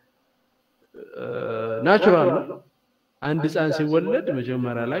ናቹራል ነው። አንድ ህፃን ሲወለድ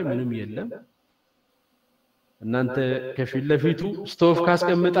መጀመሪያ ላይ ምንም የለም። እናንተ ከፊት ለፊቱ ስቶቭ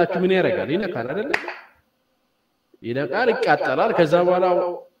ካስቀመጣችሁ ምን ያደርጋል? ይነካል አይደል? ይነካል፣ ይቃጠላል። ከዛ በኋላ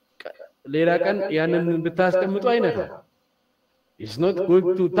ሌላ ቀን ያንን ብታስቀምጡ አይነካም። it's not going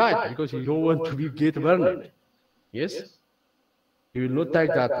to touch because you don't want to get burned. yes, you will not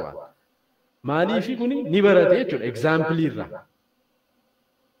touch that one. maalifi kuni ni barate jechuudha. example irra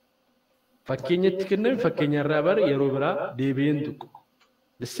fakkeenyatti kennan fakkeenya irraa bare yeroo biraa deebi'een tuqu.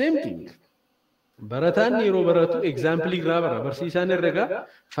 the same thing barataan yeroo baratu example irraa bara, barsiisaan herrega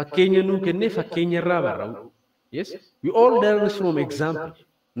fakkeenya nuu kenne fakkeenya irraa bara. yes, we all learn from example.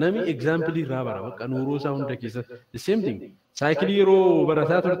 nami example irraa bara bakka nuuroo isaa hunda keessa. the same thing cycle yeroo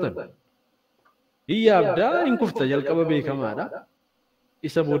barataa turtan iyyaabdaa hin kufta jalqaba beekamaadha,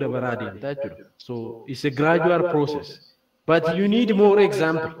 isa booda baraa deemtaa jechuudha. so it's a gradual process but you need more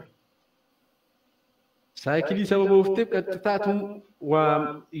example. cycle sababa ufteef qaxxitaatu waa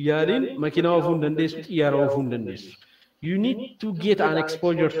yaaliin makiinaa ofuu hin dandeessu, xiyyaara ofuu hin dandeessu. you need to get an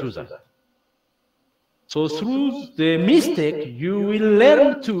exposure to that. so through the mistake you will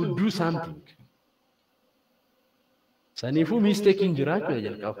learn to do something. sanifu mistake in jiraachuu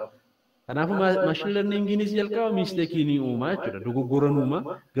jalqaba. kanaafuu machine learning is jalqaba mistake ni uumaa jechuudha. dogoggoran uumaa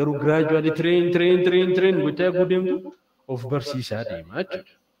garuu gradually train gochaa gudeemtu of barsiisaa deemaa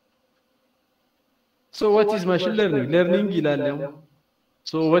jechuudha. so what is machine learning? learning ilaalamu.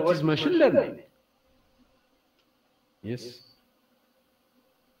 so what is machine learning? yes,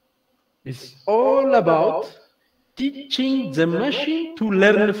 it's all about teaching the machine to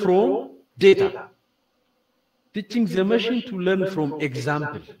learn from data. teaching the machine to learn from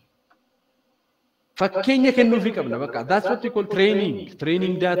example. fakkeenya kennuufii qabna bakka. That's what we call training.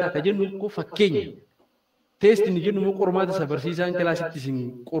 Training data ka jennu ko fakkeenya. Test ni jennu mo qormaata isa barsiisaan kilaasitti isin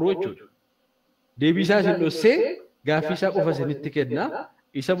qoru jechuudha. Deebii isaa isin dhossee gaaffii isaa qofa isinitti kenna.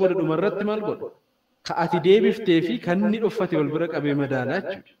 Isa booda dhumarratti maal godhu? Ka ati deebiftee fi kan inni dhoffate wal bira qabee madaalaa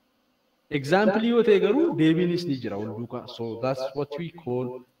jechuudha. Example yoo ta'e garuu deebiinis ni jira wal duukaa. So that's what we call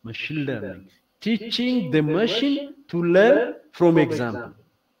machine learning. Teaching the machine to learn from example.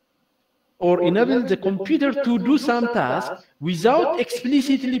 Or enable the computer to do some task without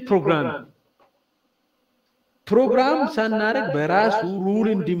explicitly programming. Program sanarek berasu rule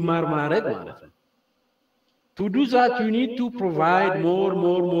in dimar marek maret. To do that, you need to provide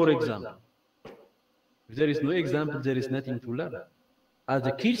more example. If there is no example, there is nothing to learn. As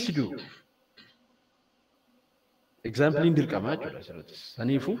the kids do. Example in Dirkamacho.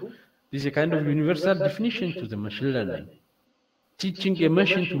 Sanifu, this is a kind of universal definition to the machine learning. Teaching a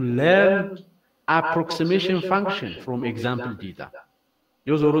machine to learn approximation function from example data.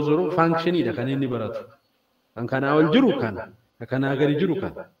 Yo zoro function ida kanini baratu. Kan kana awal juru kan, kana agari juru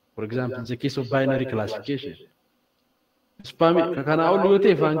kan. For example, in the case of binary classification. Spami kana awal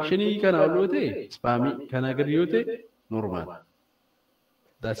yote function kana awal yote spami kana agari yote normal.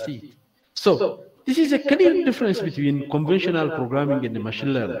 That's it. So this is a clear difference between conventional programming and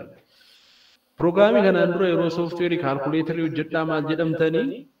machine learning. Programming kan Android software calculator hojjedhaa maal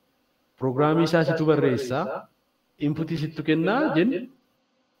jedhamtanii programmii isaa situ barreessa input situ kenna jen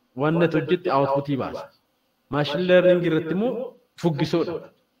wanna hojjette output baasa. Machine learning irratti immoo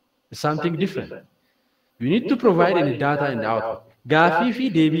fuggisoodha. Something different. You need to provide any data and output. Gaafii fi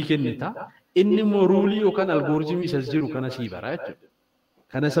deebii kennita inni immoo rule yookaan algorithm isa jiru kana sii bara jechuudha.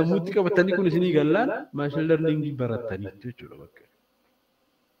 Kana sammuutti qabatanii kun isinii gallaan machine learning barattanii jechuudha bakka.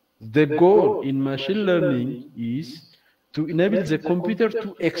 The goal in machine learning is to enable the computer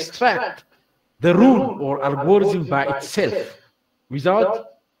to extract the rule or algorithm by itself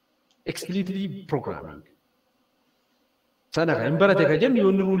without explicitly programming. Sana kan barate ka jennu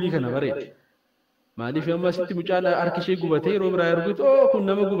yoonni rule kana bareede. Maaliif amma sitti mucaan harkishee gubatee yeroo biraa arguutu kun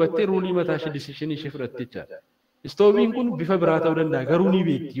nama gubattee rule mataa ishee decision ishee fudhatte jechaadha. Stooviin kun bifa biraa ta'uu danda'a garuu ni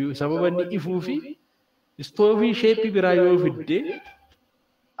beekti sababa inni ifuu fi stoovii sheeppii biraa yoo fidde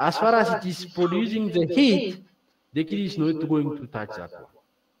as far as it is producing the heat, the kid is not going to touch that one.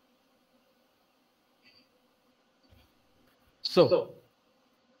 So,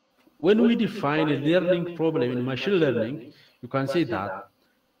 when we define a learning problem in machine learning, you can say that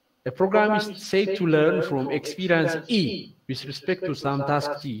a program is said to learn from experience E with respect to some task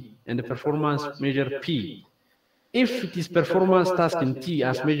T and the performance measure P. If it is performance task in T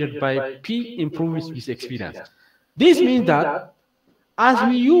as measured by P improves with experience. This means that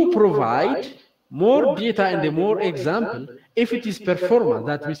as you provide more data and the more example, if it is performance,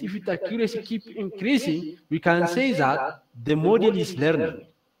 that means if its accuracy keeps increasing, we can say that the model is learning.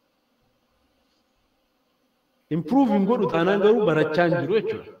 Improving good utanangaru barachan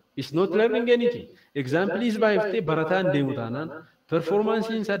jiru. It's not learning anything. Example is by baratan de utanan, performance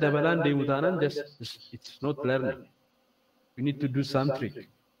inside dabalan de utanan, just it's not learning. We need to do some trick.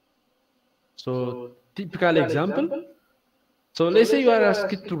 So typical example. So let's say you are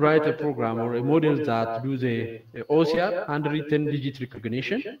asked to write a program or a model that do the OCR, handwritten digit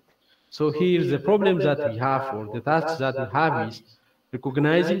recognition. So here's the problem that we have, or the task that we have is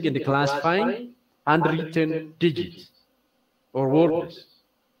recognizing and classifying handwritten digits or words,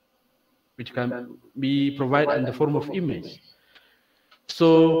 which can be provided in the form of image.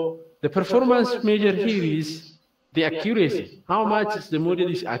 So the performance measure here is the accuracy. How much the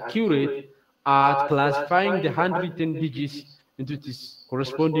model is accurate at classifying the handwritten digits into this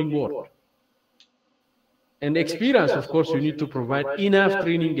corresponding word. And experience, of course, you need to provide enough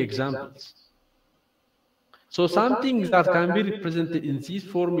training examples. So something that can be represented in this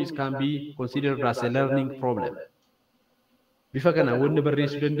form can be considered as a learning problem. Bifa kana wanni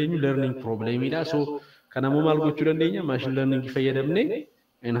barreessuu dandeenyu learning problem ida. So kana mo maal gochuu dandeenya machine learning fayyadamne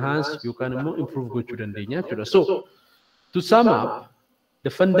enhance yookaan immoo improve gochuu dandeenya jechuudha. So to sum up, the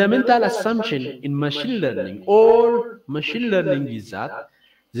fundamental assumption in machine learning or machine learning is that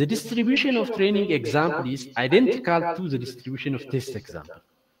the distribution of training example is identical to the distribution of test example.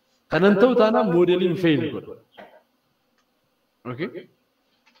 Kanantau modeling fail. Okay?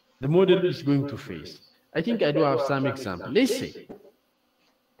 The model is going to fail. I think I do have some example. Let's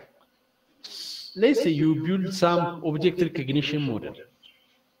say you build some object recognition model.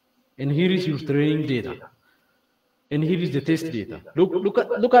 And here is your training data. And here is the test data.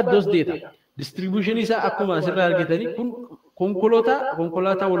 Look at those data. Distribution is akkuma asirraa argitanii kun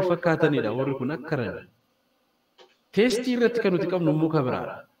konkolaataa wal fakkaatanidha warri kun akkarana. Test irratti kan nuti qabnu muka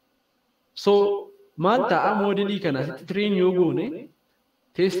biraadha. So Malta modeli kana train yogone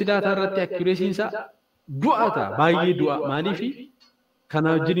test data irratti accuracy isa du'ata baay'ee du'a maalifi kana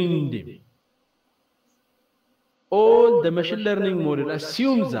wajjin deem. All the machine learning model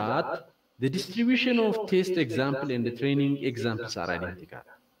assumes that the distribution of test example and the training examples are identical.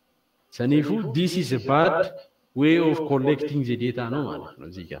 Sanifu, this is a bad way of collecting the data no ማለት ነው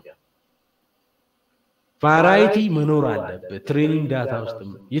እዚህ ጋር variety መኖር አለበት training data ውስጥ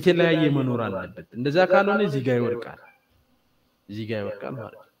የተለያየ መኖር አለበት እንደዛ ካልሆነ እዚህ ጋር ይወርቃል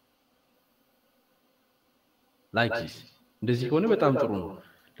ማለት ነው like this እንደዚህ ከሆነ በጣም ጥሩ ነው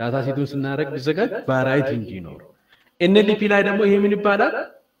ዳታ ሴቱን ስናደርግ ቢዘጋጅ variety እንዲኖር NLP ላይ ደግሞ ይሄ ምን ይባላል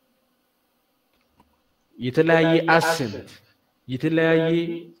የተለያየ አሰንት የተለያየ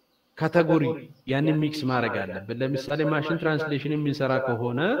ካቴጎሪ ያንን ሚክስ ማድረግ አለበት ለምሳሌ ማሽን ትራንስሌሽን የሚሰራ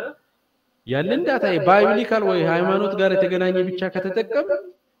ከሆነ ያንን ዳታ ባዮሎጂካል ወይ ሃይማኖት ጋር የተገናኘ ብቻ ከተጠቀም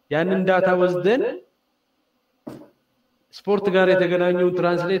ያንን ዳታ ወስደን ስፖርት ጋር የተገናኘው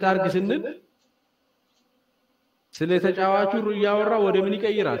ትራንስሌት አርግ ስንል ስለ ተጫዋቹ ያወራ ወደ ምን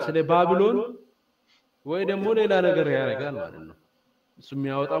ይቀይራል ስለ ባቢሎን ወይ ደግሞ ሌላ ነገር ያደርጋል ማለት ነው እሱ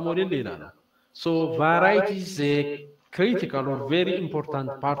የሚያወጣ ሞዴል ሌላ ነው so variety is a critical or very important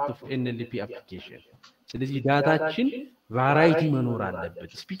part of NLP application ስለዚህ ዳታችን variety መኖር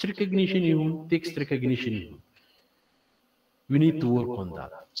አለበት speech recognition ይሁን text recognition ይሁን we need to work on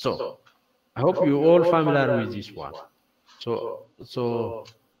that so I hope you all familiar with this one so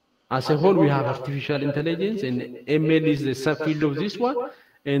as a whole we have artificial intelligence and ML is the subfield of this one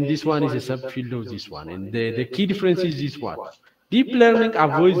and this one is a subfield of this one and the key difference is this one deep learning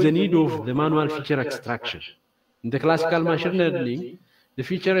avoids the need of the manual feature extraction in the classical machine learning the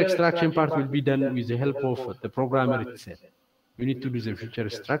feature extraction part will be done with the help of the programmer itself you need to do the feature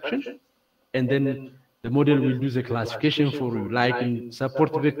extraction and then the model will do the classification for you like in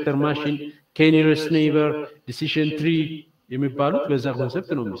support vector machine k-nearest neighbor decision tree የሚባሉት በዛ ኮንሰፕት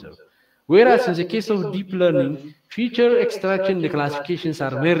ነው የሚሰራው whereas in the case of deep learning feature extraction and the classifications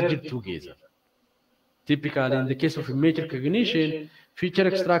are merged together typically in the case of image recognition feature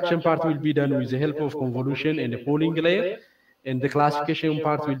extraction part will be done with the help of convolution and a polling layer and the classification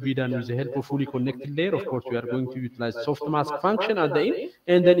part will be done with the help of fully connected layer of course we are going to utilize soft mask function at the end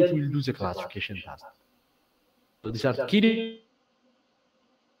and then it will do the classification task so these are key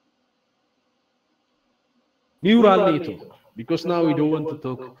neural network because now we don't want to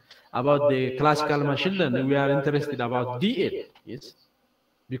talk about the classical machine learning we are interested about DL yes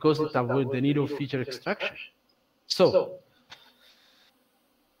because it avoids the need of feature extraction so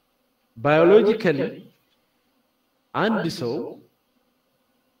biologically አንድ ሰው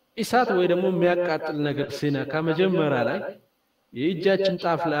እሳት ወይ ደግሞ የሚያቃጥል ነገር ሲነካ መጀመሪያ ላይ የእጃችን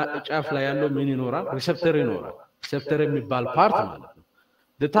ጫፍ ላይ ያለው ምን ይኖራል ሪሴፕተር ይኖራል ሪሴፕተር የሚባል ፓርት ማለት ነው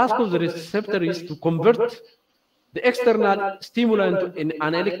the task of the receptor is to convert the external stimulant in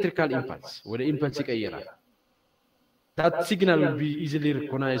an electrical impulse or the impulse ይቀይራል that signal will be easily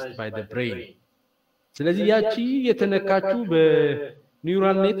recognized by the brain ስለዚህ ያቺ የተነካቹ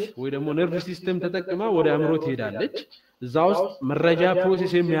በኒውራል ኔት ወይ ደግሞ ነርቭ ሲስተም ተጠቅማ ወደ አእምሮ ትሄዳለች እዛ ውስጥ መረጃ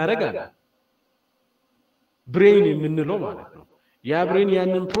ፕሮሰስ የሚያደርግ አለ ብሬን የምንለው ማለት ነው ያ ብሬን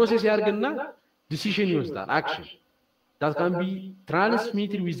ያንን ፕሮሰስ ያርግና ዲሲዥን ይወስዳል አክሽን that can be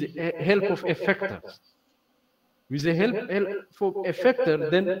transmitted with the help of effectors with the help of effector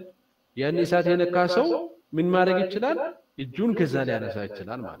then ያን እሳት የነካ ሰው ምን ማድረግ ይችላል እጁን ከዛ ላይ ያነሳ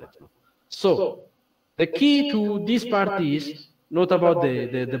ይችላል ማለት ነው so the key to this part is not about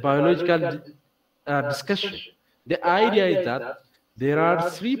the biological discussion the idea is that there are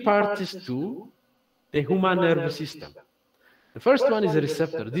three parts to the human nervous system the first one is the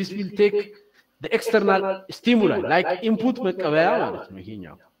receptor this will take the external stimuli like input መቀበያ ማለት ነው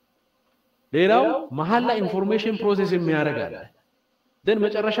ይሄኛው ሌላው መሐላ ኢንፎርሜሽን ፕሮሰስ የሚያደርጋል then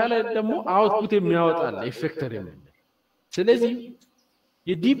መጨረሻ ላይ ደግሞ አውትፑት የሚያወጣል ኢፌክተር የሚል ስለዚህ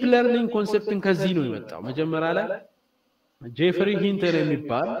የዲፕ ለርኒንግ ኮንሰፕትን ከዚህ ነው የመጣው መጀመሪያ ላይ ጄፍሪ ሂንተን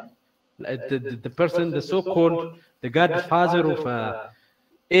የሚባል the person the so called the godfather of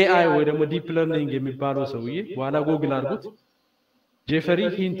AI ወይ ደግሞ ዲፕ ለርኒንግ የሚባለው ሰውዬ በኋላ ጎግል አድርጉት ጄፍሪ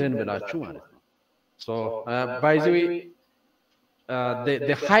ሂንተን ብላችሁ ማለት ነው so by the way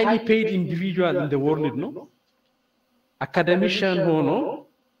the highly paid individual in the world no academician ሆኖ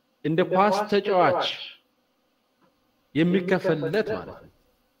እንደ ኳስ ተጫዋች የሚከፈልለት ማለት ነው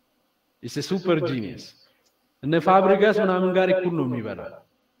is a super genius እነ ፋብሪጋስ ምናምን ጋር እኩል ነው የሚበላው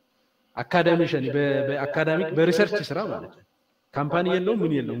አካዳሚሽን በአካዳሚክ በሪሰርች ስራ ማለት ነው ካምፓኒ የለውም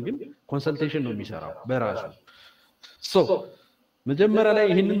ምን የለውም ግን ኮንሰልቴሽን ነው የሚሰራው በራሱ so መጀመሪያ ላይ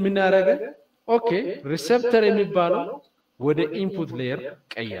ይሄንን ምን ያደረገ ኦኬ ሪሴፕተር የሚባለው ወደ ኢንፑት ሌየር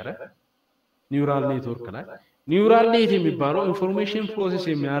ቀየረ ኒውራል ኔትወርክ ላይ ኒውራል ኔት የሚባለው ኢንፎርሜሽን ፕሮሰስ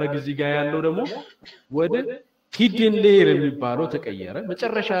የሚያደርግ እዚህ ጋር ያለው ደግሞ ወደ ሂድን ሌየር የሚባለው ተቀየረ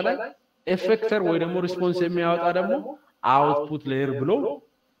መጨረሻ ላይ ኤፌክተር ወይ ደግሞ ሪስፖንስ የሚያወጣ ደግሞ አውትፑት ሌየር ብሎ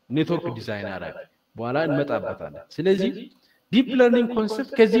ኔትወርክ ዲዛይን አደረገ በኋላ እንመጣበታለን ስለዚህ ዲፕ ለርኒንግ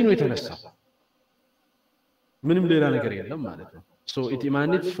ኮንሰፕት ከዚህ ነው የተነሳው ምንም ሌላ ነገር የለም ማለት ነው so it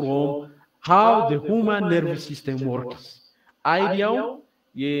emanates from how the human nervous system works አይዲያው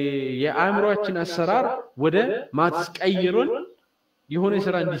የአእምሮአችን አሰራር ወደ ማትስ ቀይሮን የሆነ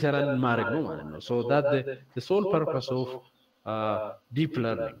ስራ እንዲሰራልን ማድረግ ነው ማለት ነው so that the sole purpose of deep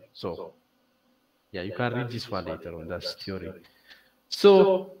learning so yeah you can read this one later on that theory so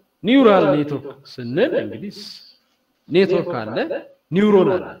neural network ስንል እንግዲህ ኔትወርክ አለ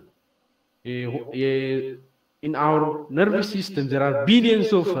ኒውሮን አለ in our nervous system there are billions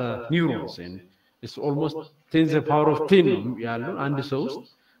of neurons and it's almost 10 to the power of 10 ያሉ አንድ ሰው ውስጥ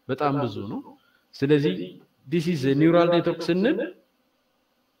በጣም ብዙ ነው ስለዚህ this is a neural network ስንል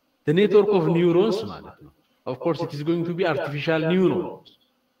the network of neurons ማለት ነው of course it is going to be artificial neurons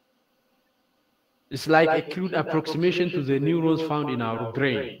it's like a crude approximation to the neurons found in our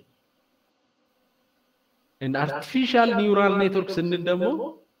brain and artificial neural network ስንል ደግሞ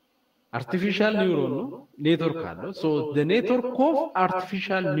artificial neuron ነው ኔትወርክ አለው so the network of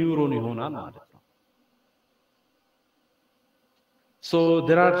artificial neuron ይሆናል ማለት ነው so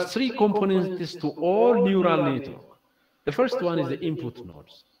there are three components to all neural network the first one is the input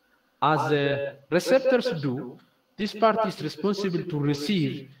nodes as the receptors do this part is responsible to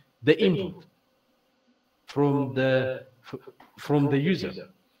receive the input from the user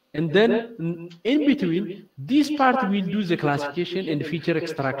and then in between this part will do the classification and feature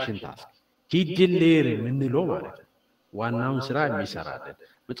extraction task hidden layer የምንለው ማለት ነው ዋናውን ስራ የሚሰራልን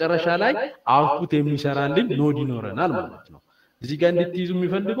መጨረሻ ላይ አውትፑት የሚሰራልን ኖድ ይኖረናል ማለት ነው እዚህ ጋር እንድትይዙ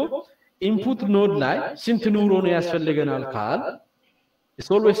የሚፈልገው ኢንፑት ኖድ ላይ ስንት ኒውሮን ያስፈልገናል ካል is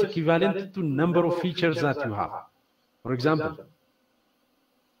always equivalent to number of features that you have for example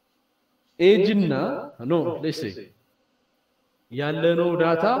age እና no let's say ያለነው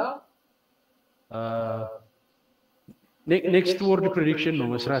ዳታ next word prediction ነው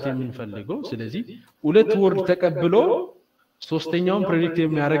መስራት የምንፈልገው ስለዚህ ሁለት ወርድ ተቀብሎ ሶስተኛውን predict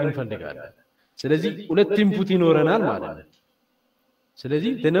የሚያደርግ እንፈልጋለን ስለዚህ ሁለት ኢንፑት ይኖረናል ማለት ነው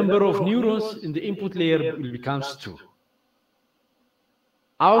ስለዚህ the number of neurons in the input layer will becomes 2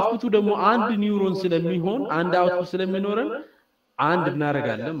 አውትፑቱ ደግሞ አንድ ኒውሮን ስለሚሆን አንድ አውትፑት ስለሚኖረን አንድ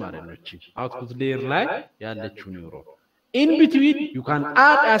እናደርጋለን ማለት ነው እቺ አውትፑት ሌየር ላይ ያለችው ኒውሮን in between you can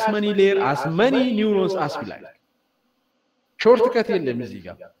add as many layer as many neurons as you like shortcut የለም እዚህ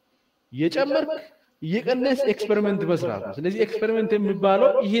ጋር የጨመርክ የቀነስ ኤክስፐሪመንት መስራት ነው ስለዚህ ኤክስፐሪመንት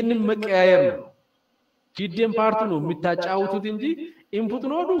የሚባለው ይሄንን መቀያየር ነው ሂድን ፓርቱ ነው የሚታጫውቱት እንጂ input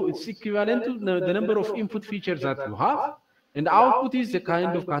node is equivalent to the number of input features that you have and output is the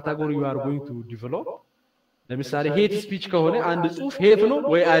kind of category you are going to develop ለምሳሌ ሄት ስፒች ከሆነ አንድ ጽሁፍ ሄት ነው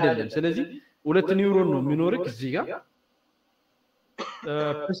ወይ አይደለም ስለዚህ ሁለት ኒውሮን ነው የሚኖርክ እዚህ ጋር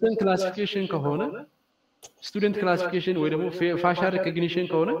person classification ከሆነ student classification ወይ ደግሞ facial recognition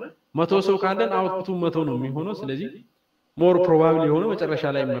ከሆነ 100 ሰው ካለን አውትፑቱ 100 ነው የሚሆነው ስለዚህ more probably የሆነ መጨረሻ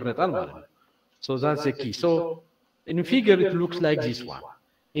ላይ ይመረጣል ማለት ነው so that's the key so in figure it looks like this one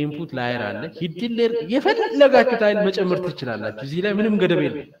input layer አለ hidden layer የፈለጋችሁት አይል መጨመር ትችላላችሁ እዚህ ላይ ምንም ገደብ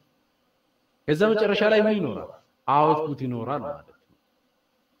የለም ከዛ መጨረሻ ላይ ምን ይኖራል አውትፑት ይኖራል ማለት ነው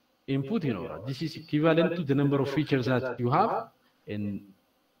input ይኖራል this is equivalent to the number of features that you have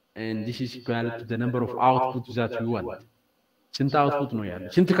and this is equal to the number of outputs that you want ስንት አውትፑት ነው ያለው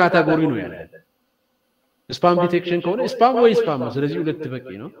ስንት ካታጎሪ ነው ያለው ስፓም ዲቴክሽን ከሆነ ስፓም ወይ ስፓም ነው ስለዚህ ሁለት በቂ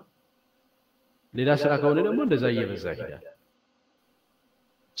ነው ሌላ ስራ ከሆነ ደግሞ እንደዛ እየበዛ ይሄዳል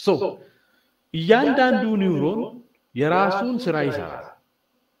so እያንዳንዱ ኒውሮን የራሱን ስራ ይሰራል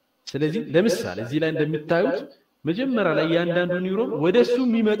ስለዚህ ለምሳሌ እዚህ ላይ እንደምታዩት መጀመሪያ ላይ እያንዳንዱ ኒውሮን ወደሱ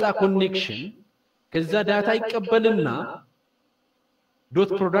የሚመጣ ኮኔክሽን ከዛ ዳታ ይቀበልና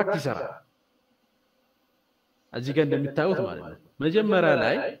ዶት ፕሮዳክት ይሰራል እዚህ ጋር እንደምታዩት ማለት ነው መጀመሪያ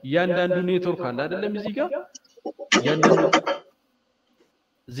ላይ እያንዳንዱ ኔትወርክ አለ አይደለም እዚህ ጋር እያንዳንዱ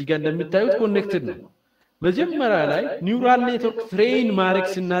እዚህ ጋር እንደምታዩት ኮኔክትድ ነው መጀመሪያ ላይ ኒውራል ኔትወርክ ትሬን ማድረግ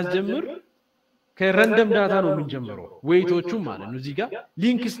ስናስጀምር ከራንደም ዳታ ነው የምንጀምረው ዌይቶቹ ማለት ነው እዚህ ጋር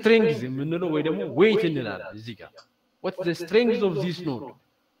ሊንክ ስትሬንግዝ የምንለው ወይ ደግሞ ዌይት እንላለን እዚህ ጋር what is the strength of this node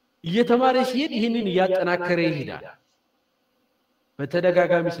እየተማረ ሲሄድ ይሄንን ያጠናከረ ይሄዳል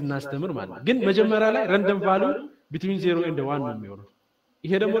በተደጋጋሚ ስናስተምር ማለት ግን መጀመሪያ ላይ ራንደም ቫልዩ between 0 and 1 ነው የሚሆነው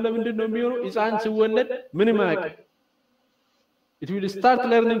ይሄ ደግሞ ለምንድን ነው የሚሆነው ህፃን ሲወለድ ምንም አያውቅም it will start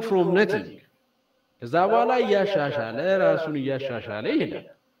learning from nothing ከዛ በኋላ ያሻሻለ ራሱን ያሻሻለ ይሄዳል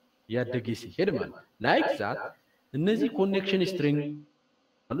ያደገሲ ሄድማን like that እነዚህ ኮኔክሽን ስትሪንግ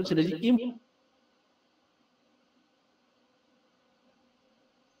አሉ ስለዚህ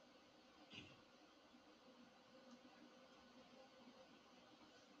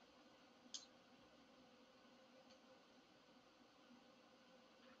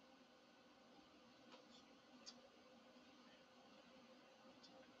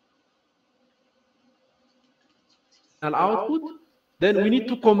output, then we need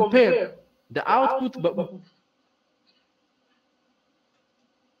to compare the output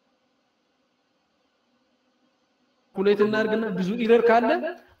calculate እናርግና ብዙ ኢረር ካለ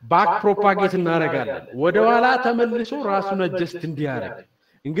ባክ ፕሮፓጌት እናረጋለን ወደ ኋላ ተመልሶ ራሱን አጀስት እንዲያረግ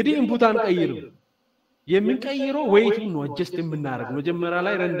እንግዲህ ኢንፑት አንቀይርም የምንቀይረው ዌይቱን ነው አጀስት የምናረግ መጀመሪያ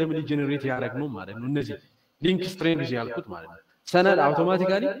ላይ randomly generate ያረግነው ማለት ነው እነዚህ ሊንክ ስትሪንግስ ያልኩት ማለት ነው ሰነድ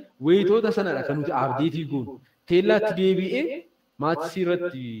አውቶማቲካሊ ዌይቶ ተሰነዳ ከኑት አፕዴት ይጎን ቴላት ዲቢኤ ማትሲረት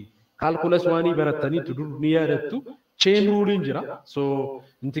ካልኩለስ ዋኒ በረተኒ ቱዱር ኒያደቱ ቼን ሩል እንጅራ ሶ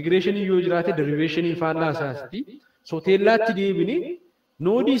ኢንቲግሬሽን ይዮጅራቴ ደሪቬሽን ይፋላ ሳስቲ ሶ ቴላት ዲቢኒ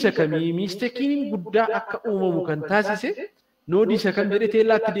ኖዲ ሰከሚ ሚስቴኪን ጉዳ አካ ኡመሙ ከንታሲሴ ኖዲ ሰከም ጀደ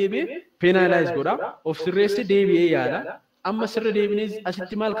ቴላት ዲቢኤ ፔናላይዝ ጎዳ ኦፍ ስሬስ ዲቢኤ ያላ አመስረ ዲቢኒ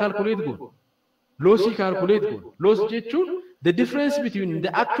አሲቲማል ካልኩሌት ጎ ሎሲ ካልኩሌት ጎ ሎስ ጀቹን the difference between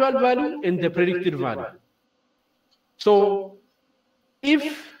the actual value and the predicted value. So if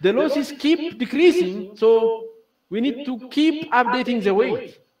the losses keep decreasing, so we need to keep updating the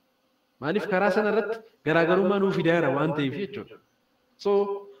weight. Manif karasan arat garagaruma nu fidara wante ifecho. So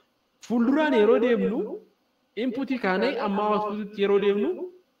fulduran erodemnu inputi kane amma output erodemnu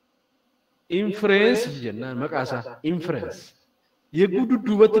inference jenna makasa inference. Yegudu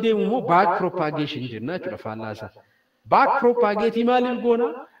dubat demu back propagation jenna chura falasa. Back propagate malil gona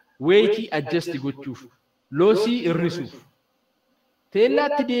weighty adjust gochuuf losi irrisuuf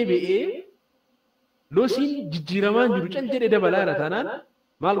telat dbe losi jijjiraman jiru cal jede dabalara tanan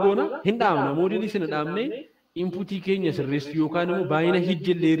mal gona hindamna modeli sin damne inputi kenya sirrestu yokanu bayina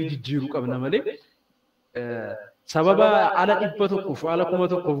hijjelleri jijjiru qabna male sababa ala dibba tokkof ala kuma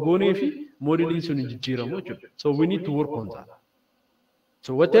tokkof gone fi modeli sun jijjiramo so we need to work on that so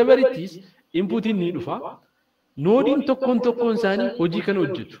whatever it is input in need ufa Nodin tokkon sani hoji kan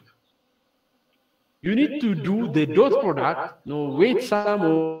hojjetu. You need to do the dot product, no weight sum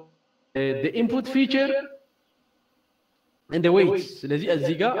of the input feature and the weights. ስለዚህ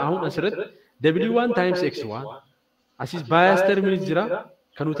እዚህ ጋር አሁን አስረት w1 times x1 አሲስ bias term ይዝራ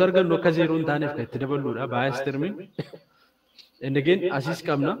ከኑተርገን ነው ከዜሮን ታነፍ ከተደበሉዳ bias term and again አሲስ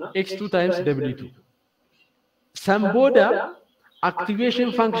ቀምና x2 times w2 samboda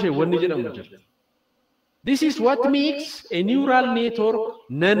activation function ወን ይጀምሩ ጀር This is what makes a neural network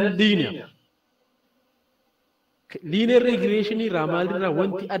non-linear. Linear regression is ramalira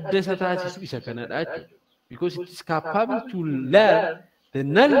wanti addesatasi isa kanadachu because it is capable to learn the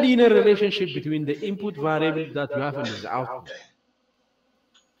non-linear relationship between the input variable that you have and the output.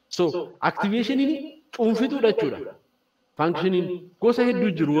 So activation in unfitu dachuda. Function in gosa heddu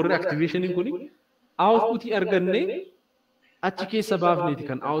jiru warra activation in kuni output arganne achi keessa baafneti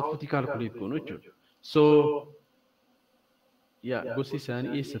kan output calculate goonu jechuudha. So yeah gosi sani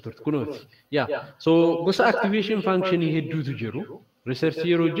is turtkunoti yeah so gosa activation function heddu tu jiru research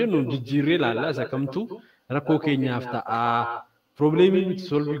yero jennu jijjire lalla sakamtu rakko keenyaaf ta'a problem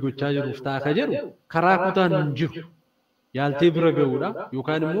solve gocha jiru ta'a ka jiru kara kutan jiru yalte bira gawuda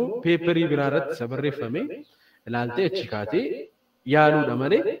yokan immo paper birarat sabarrefame ilalte achikate yaluda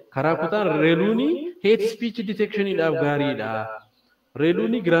male kara kutan reluni hate speech detection idaf gari da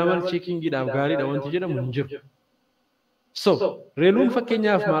reluni grammar checking idaf gari da wanti jedhamu hinjiru so relun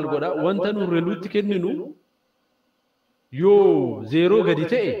fakkenyaaf maal goda wanta nu relutti kenninu yo zero gadi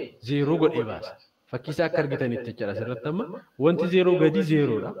ta'e zero godhe baasa fakkisa akka argitanitti jira sirrattamma wanti zero gadi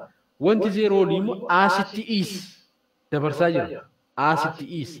zero da wanti zero limu asitti is dabarsa jira asitti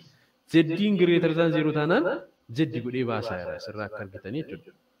is z greater than zero tanan z godhe baasa ira sirra akka argitanitti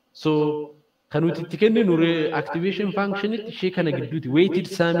so kanuti tikenninu activation function it shekana gidduti weighted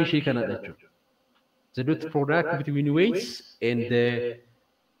sami shekana dachu the dot product between weights and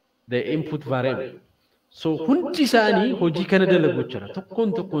the input variable so hundi sani hoji kana dalagu jira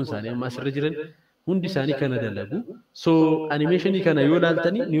tokkon sani amma sirra jiran hundi sani kana dalagu so animation kana yo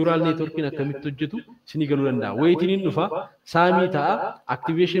laltani neural network ina kamittu hojjetu sini galu danda weightin dhufa sami ta'a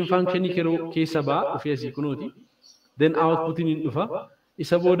activation function kero keessa ba ofiyasi kunoti then output in dhufa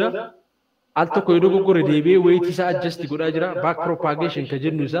isa boda alto ko yodo gore debe weight isa adjust goda jira back propagation ka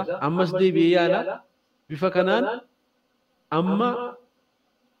jennu isa ammas debe yala bifa kanan amma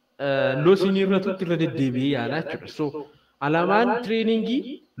losiniratu tirade debe yala so alaman trainingi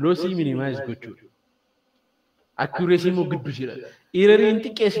lossii minimize gochuudha. Accuracy moo guddisudha. Erroriin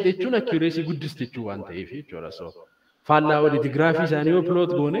xiqqeessi jechuun accuracy guddis jechuu waan ta'eef jechuudha. So faallaa walitti giraafii isaanii yoo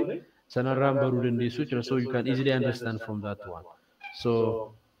plot goone sanarraan baruu dandeessu jechuudha. So you can easily understand from that one. So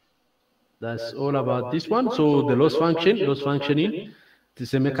that's all about this one. So the loss functioning, it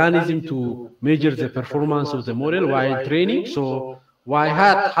is a mechanism to measure the performance of the model while training. So why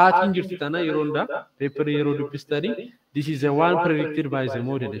hat injured tana yeronda paper yero study. This is the one predicted by the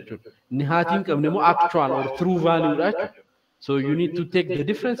model. Ni hatin kam nemo actual or true value right. So you need to take the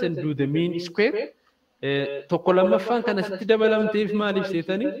difference and do the mean square. Tokolama fan kana sitti dabalam teef maalif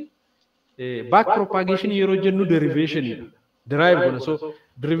setani back propagation yero jennu derivation derive gona. So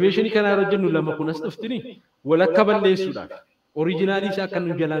derivation kana yero jennu lama kunas dhuftini walakka balleessuudhaaf originally isa kan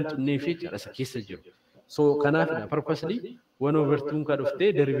jalaan xunneef jechuudha isa keessa jiru. So kanaafidha purposely 1/2 ka dhufte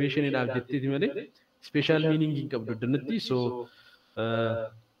derivation idhaaf jetteeti malee special meaning hin qabdu danatti.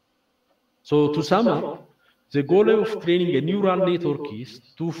 So to sum up, the goal of training a neural network is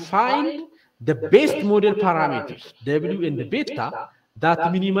to find the best model parameters W and the beta that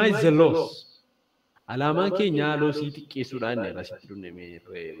minimize the loss. Alaman keenya lossii xiqqeessuudhaan irratti dunne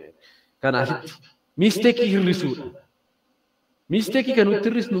kanaasitti mistake hir'isuudha. Mistake kan nuti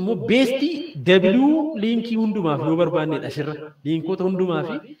hir'isnu immoo best W linkii hundumaaf yoo barbaannedha asirra linkota hundumaa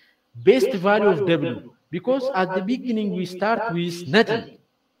fi best value of W, because at the beginning we start with nothing.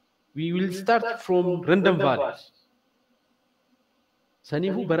 We will start from random values.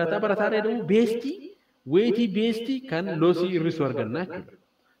 Sanifu barata redu besti weighty besti kan lossii hir'isu arganna jechuudha.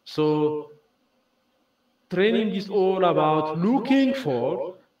 So training is all about looking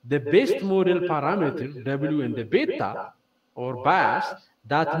for the best model parameter W and the beta or bias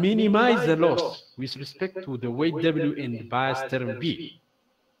that minimize the loss with respect to the weight W and bias term B.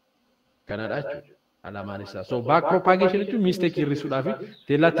 Kanadha jechuudha. Alamaan isaa. So back propagation jechuun mistake hir'isuudhaaf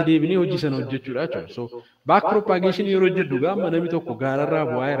teellaatti deebinee hojii sana hojjechuudha jechuudha. So back propagation yeroo jedhu gaama namni tokko gaararraa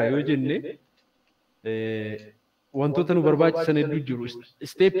bu'aa yoo jenne wantoota nu barbaachisan hedduu jiru.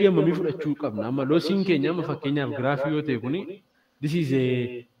 Steepii hammamii fudhachuu qabna. Amma lossiin keenya amma fakkeenyaaf giraafii yoo ta'e kuni this is a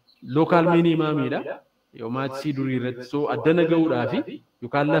local minimumidha. Yoo maatisii durii irratti so addana ga'uudhaaf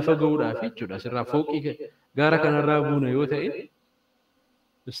yookaan lafa ga'uudhaaf jechuudha. Asirraa fooqii gaara kanarraa buuna yoo ta'e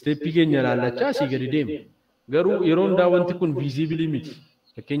steepii keenya ilaallachaa asii gadi deema. Garuu yeroo hundaa wanti kun visiibili miti.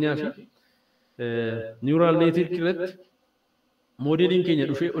 Fakkeenyaaf neural network irratti moodeliin keenya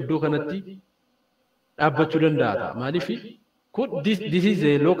dhufee iddoo kanatti dhaabbachuu danda'a. Maaliif this is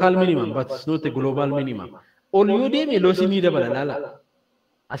a local minimum but it's not a global minimum. Ol yoo deeme lossii ni dabala laala.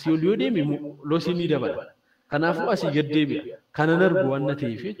 Asii ol yoo deeme lossii ni dabala. Kanaafuu asii gad deebi'a. Kanan argu waan na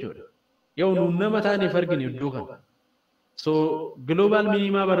ta'eef jechuudha. Yoo nuun nama taaneef argine iddoo kana. So global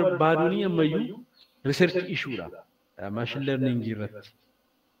minima barbaaduni ammayyu research issue dha machine learning irratti.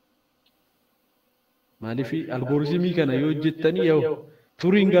 Maaliif algoritmii kana yoo hojjettani yoo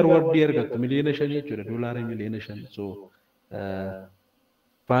Turing wardi argattu miliyoona 5 jechuudha doolaara miliyoona 5. So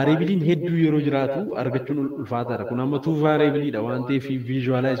variabiliin hedduu yeroo jiraatu argachuun ulfaataadha. Kun amma two variabilidha waan ta'eef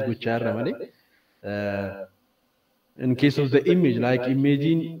visualize gochaa irra malee in case of the image like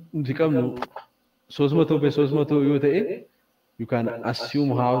imagine nuti qabnu 300 yoo ta'e you can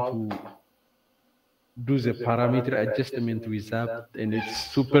assume how to do the parameter adjustment with that and it's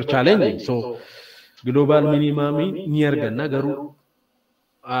super challenging. So global minimum ni arganna garu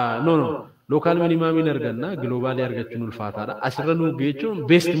no local minimum ni arganna global argachuun ulfaataadha. Asirra nu geechuun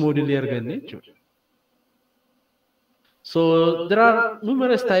best model arganne jechuudha. So there are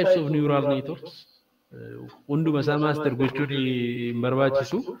numerous types of neural networks. Hunduma isaa master gochuun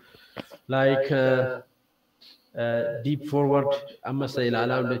barbaachisu like deep forward amma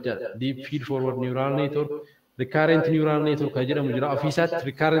sayilala deep feed forward neural network, recurrent neural network jedhamu jira. Ofiisaatti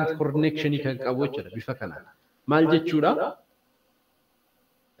recurrent connection kan qabu jechuudha bifa kanaan. Maal jechuudha?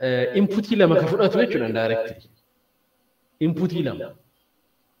 Inputii lama ka fudhatu jechuudha directly. Inputii lama.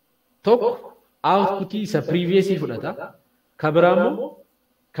 Tokko outputii isa previously fudhata. Ka biraammoo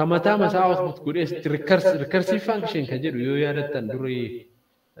ka mataa masaa output godhee recursive function kan jedhu yoo yaadattan durii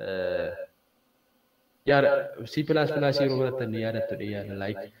C++ yeroo barattan yaadattu yaada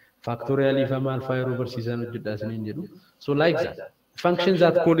like factorial if alpha yeroo barsiisan hojjedhaasaniin jedhu. So like that functions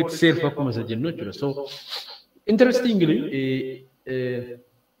that call itself akkuma isa jennu jechuudha. So interestingly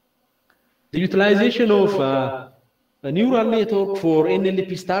the utilization of a neural network for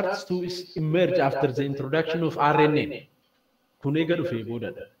NLP starts to emerge after the introduction of RNN. Kun eega dhufee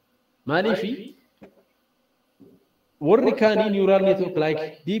boodadha. Maaliif warri kaanii neural network like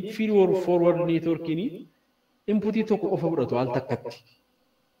deep feed forward network ini inputii tokko qofa fudhatu al takkatti.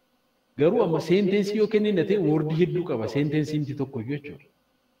 Garuu amma sentence yoo kennine ta'e word hedduu qaba sentence inti tokko jechuudha.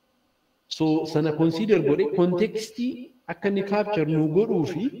 So sana consider godhe contextii akka inni capture nu godhuu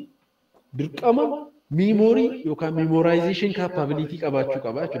fi dirqama memory yookaan memorization capability qabaachuu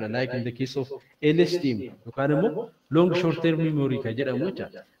qaba jechuudha. Like in the case of LSTM yookaan immoo long short term memory kan jedhamu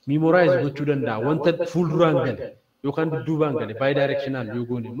jechuudha. Memorize gochuu danda'a wanta fuulduraan gale yookaan dudduubaan gale bidirectional yoo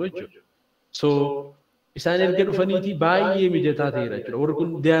goone immoo jechuudha. So isaan erga dhufaniiti baay'ee mijataa ta'edha jechuudha. Warri kun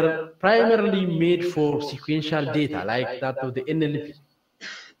they are primarily made for sequential data like that of the NLP.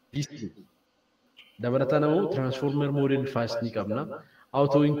 Dabalataan immoo transformer model fast ni qabna.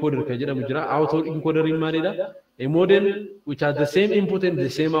 Auto encoder kan jedhamu jira. Auto encoder maalidha? A model which has the same input and the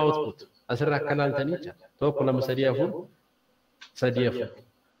same output. Asirra akka laaltanii jira. Tokko lama sadii afur.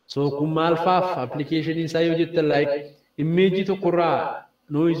 So kun maal faaf application isaa yoo jettan like image tokkorraa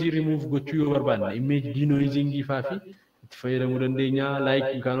noise remove gochuu yoo barbaanne image denoising faa fi itti fayyadamuu dandeenya. Like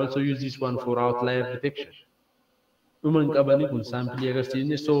you can also use this one for outlier detection. Dhuman qabanii kun sample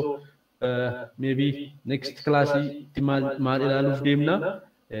agarsiisne. So maybe next class maal ilaaluuf deemna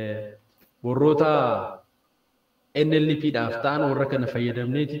warroota NLP dhaaf ta'an warra kana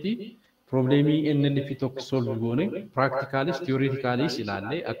fayyadamneetiti problemii NLP tokko solve goone practicalis theoreticalis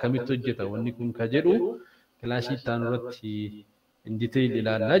ilaalle akkamitti hojjeta wanni kun ka jedhu kilaasii itti irratti in detail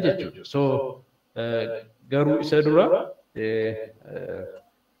ilaalla jechuudha. So garuu isa dura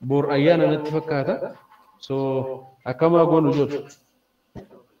bor ayyaana natti fakkaata. So akkama goonu jedhu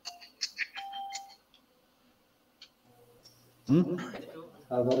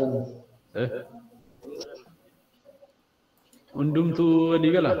undumtu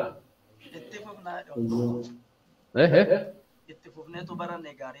walii gala. Itti fufneetu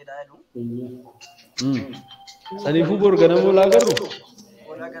baranne gaariidha jedhu. Saniifuu bor ganamuu laa garru.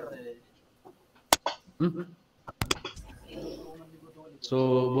 Wala garre. So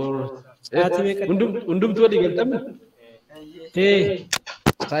bor undumtu walii galtamne.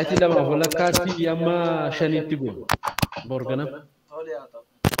 Saayitii lamaaf walakkaatti amma 5tti goonu. Bor ganam. Tole haa ta'u.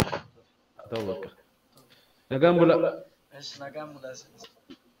 Ta'u bakka. Nagaan bula. Nagaan bula.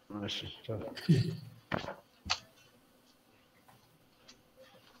 Mاشي.